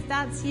 Listen, if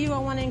that's you, I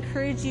want to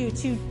encourage you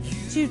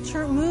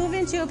to move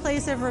into a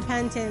place of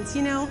repentance.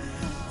 You know,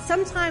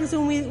 sometimes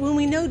when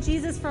we know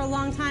Jesus for a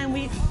long time,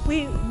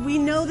 we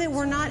know that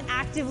we're not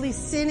actively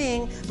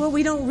sinning, but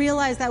we don't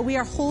realize that we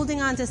are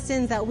holding on to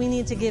sins that we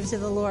need to give to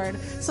the Lord.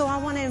 So I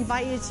want to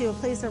invite you to a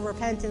place of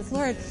repentance.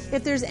 Lord,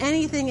 if there's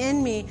anything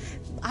in me,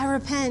 I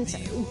repent.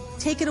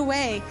 Take it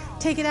away.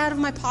 Take it out of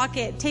my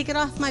pocket. Take it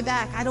off my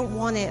back. I don't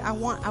want it. I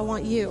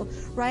want you,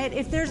 right?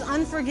 If there's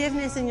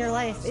unforgiveness in your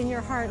life, in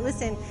your heart,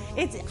 listen,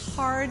 it's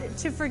hard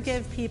to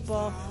forgive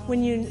people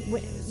when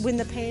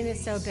the pain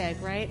is so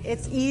big, right?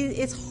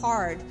 It's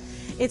hard.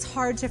 It's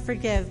hard to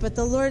forgive. But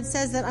the Lord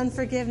says that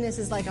unforgiveness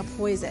is like a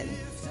poison.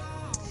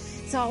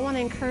 So I want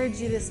to encourage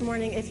you this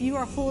morning, if you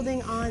are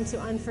holding on to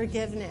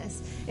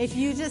unforgiveness, if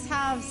you just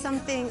have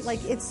something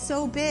like it's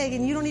so big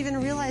and you don't even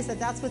realize that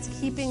that's what's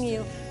keeping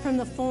you from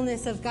the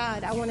fullness of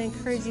God, I want to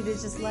encourage you to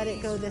just let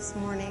it go this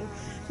morning.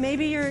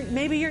 Maybe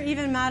you're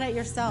even mad at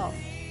yourself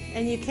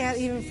and you can't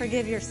even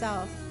forgive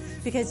yourself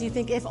because you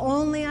think, if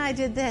only I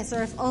did this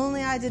or if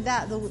only I did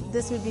that,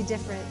 this would be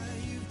different.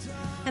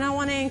 And I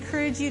want to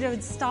encourage you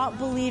to stop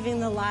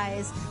believing the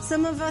lies.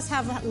 Some of us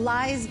have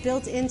lies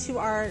built into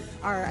our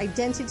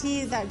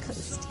identity that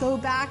go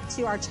back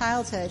to our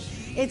childhood.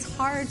 It's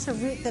hard to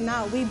root them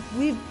out.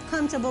 We've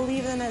come to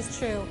believe them as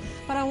true.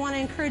 But I want to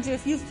encourage you,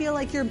 if you feel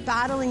like you're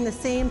battling the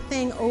same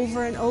thing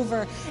over and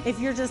over, if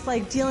you're just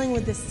like dealing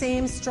with the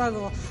same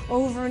struggle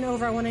over and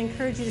over, I want to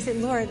encourage you to say,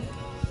 Lord,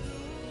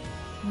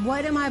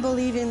 what am I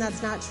believing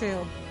that's not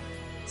true?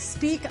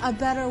 Speak a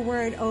better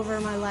word over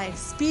my life.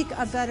 Speak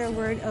a better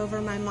word over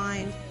my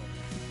mind.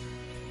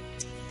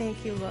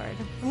 Thank you, Lord.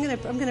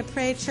 I'm gonna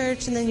pray,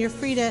 church, and then you're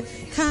free to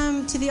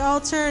come to the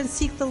altar and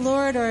seek the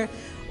Lord or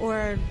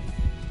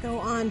go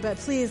on. But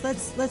please,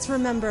 let's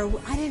remember,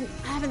 I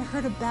haven't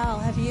heard a bell,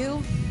 have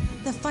you?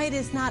 The fight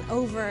is not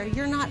over.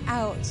 You're not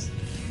out.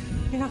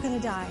 You're not gonna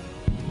die.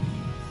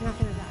 You're not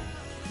gonna die.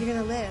 You're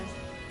gonna live.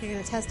 You're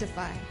gonna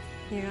testify.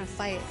 You're going to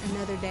fight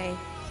another day.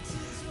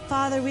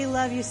 Father, we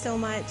love you so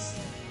much.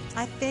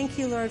 I thank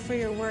you, Lord, for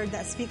your word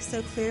that speaks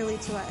so clearly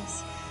to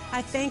us.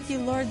 I thank you,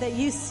 Lord, that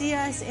you see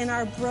us in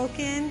our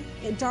broken,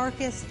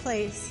 darkest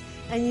place,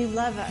 and you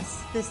love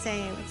us the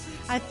same.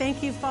 I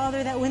thank you,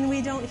 Father, that when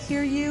we don't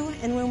hear you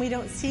and when we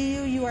don't see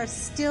you, you are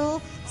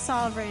still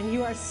sovereign.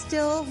 You are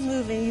still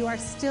moving. You are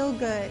still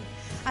good.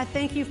 I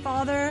thank you,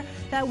 Father,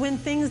 that when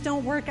things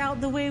don't work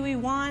out the way we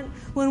want,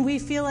 when we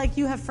feel like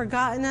you have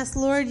forgotten us,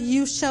 Lord,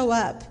 you show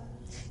up.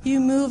 You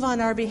move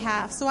on our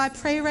behalf. So I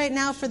pray right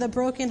now for the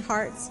broken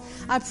hearts.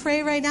 I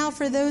pray right now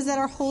for those that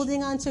are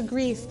holding on to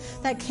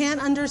grief, that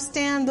can't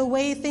understand the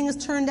way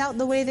things turned out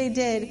the way they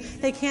did.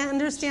 They can't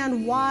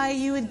understand why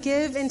you would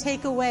give and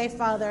take away,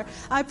 Father.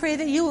 I pray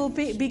that you will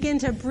begin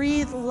to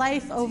breathe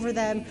life over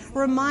them.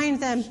 Remind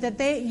them that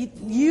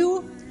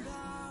you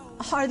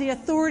are the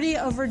authority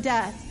over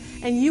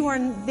death,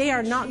 and they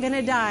are not going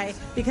to die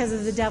because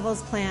of the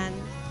devil's plan.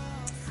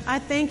 I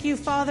thank you,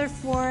 Father,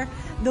 for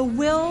the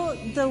will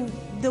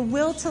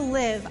to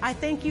live. I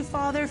thank you,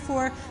 Father,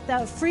 for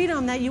the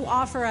freedom that you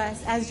offer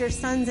us as your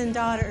sons and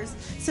daughters.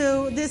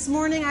 So this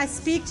morning I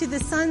speak to the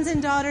sons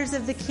and daughters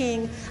of the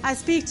King. I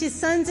speak to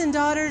sons and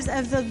daughters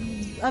of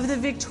the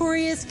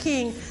victorious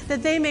King,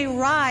 that they may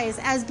rise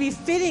as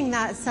befitting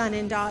that son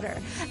and daughter.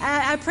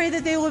 I pray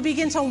that they will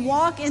begin to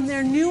walk in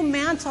their new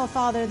mantle,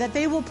 Father, that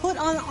they will put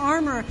on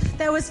armor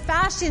that was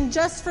fashioned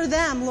just for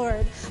them,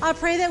 Lord. I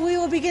pray that we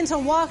will begin to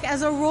walk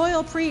as a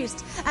royal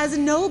priest, as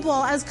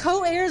noble, as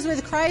co-heirs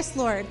with Christ,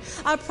 Lord.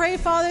 I pray,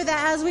 Father,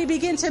 that as we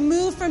begin to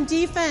move from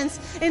defense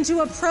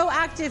into a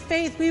proactive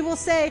faith, we will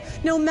say,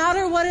 no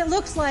matter what it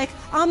looks like,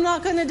 I'm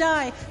not going to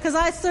die because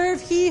I serve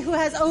He who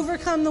has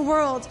overcome the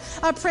world.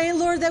 I pray,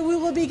 Lord, that we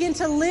will begin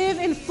to live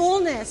in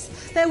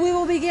fullness, that we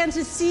will begin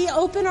to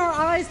open our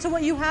eyes to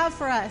what you have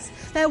for us,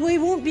 that we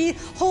won't be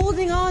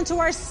holding on to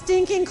our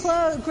stinking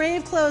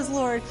grave clothes,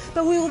 Lord,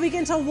 but we will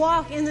begin to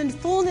walk in the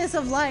fullness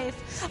of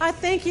life. I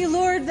thank you,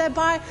 Lord, that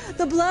by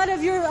the blood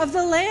of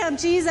the Lamb,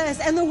 Jesus,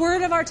 and the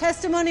word of our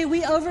testimony,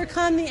 we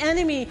overcome the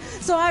enemy.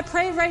 So I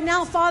pray right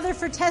now, Father,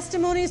 for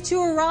testimonies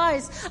to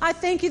arise. I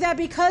thank you that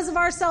because of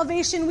our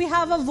salvation, we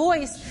have a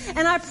voice.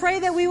 And I pray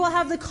that we will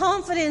have the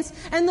confidence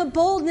and the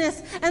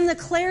boldness and the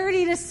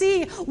clarity to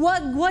see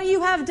what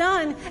you have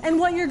done and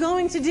what you're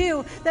going to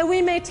do, that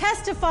we may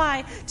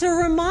testify, to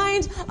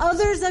remind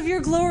others of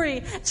your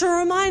glory, to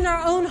remind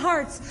our own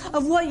hearts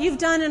of what you've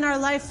done in our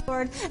life,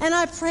 Lord. And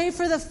I pray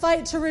for the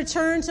fight to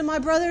return to my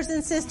brothers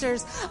and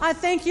sisters. I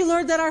thank you,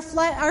 Lord, that our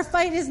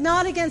fight is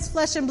not against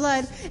flesh and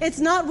blood. It's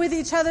not with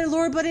each other,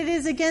 Lord, but it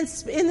is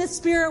in the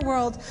spirit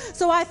world.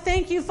 So I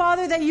thank you,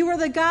 Father, that you are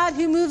the God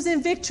who moves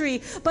in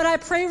victory. But I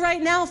pray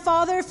right now,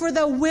 Father, for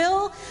the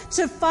will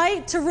to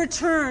fight to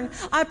return.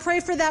 I pray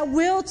for that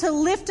will to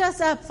lift us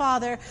up,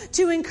 Father,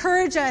 to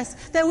encourage us,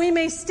 that we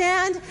may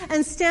stand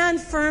and stand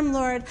firm,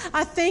 Lord.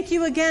 I thank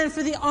you again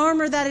for the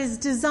armor that is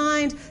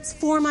designed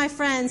for my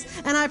friends.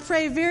 And I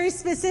pray very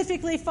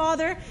specifically,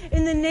 Father,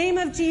 in the name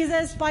of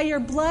Jesus, by your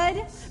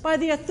blood, by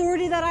the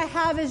authority that I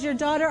have as your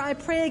daughter, I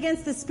pray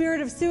against the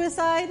spirit of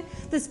suicide,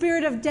 the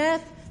spirit of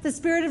death, the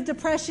spirit of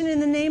depression in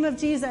the name of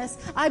Jesus.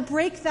 I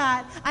break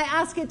that. I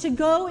ask it to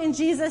go in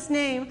Jesus'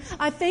 name.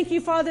 I thank you,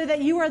 Father,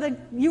 that you are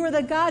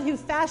the God who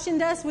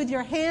fashioned us with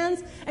your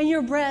hands and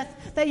your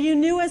breath, that you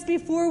knew us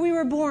before we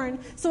were born.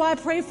 So I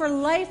pray for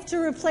life to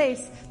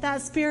replace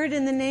that spirit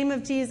in the name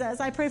of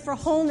Jesus. I pray for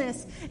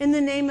wholeness in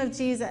the name of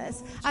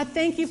Jesus. I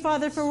thank you,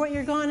 Father, for what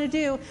you're going to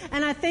do.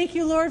 And I thank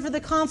you, Lord, for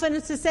the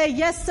confidence to say,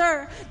 yes,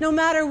 sir, no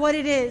matter what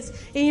it is.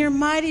 In your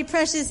mighty,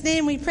 precious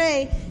name we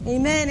pray.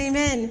 Amen,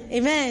 amen,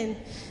 amen.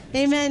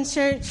 Amen,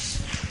 church.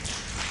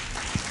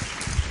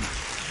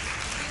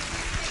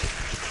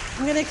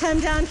 I'm going to come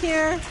down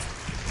here.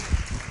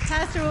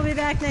 Pastor will be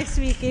back next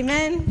week.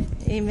 Amen.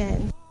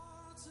 Amen.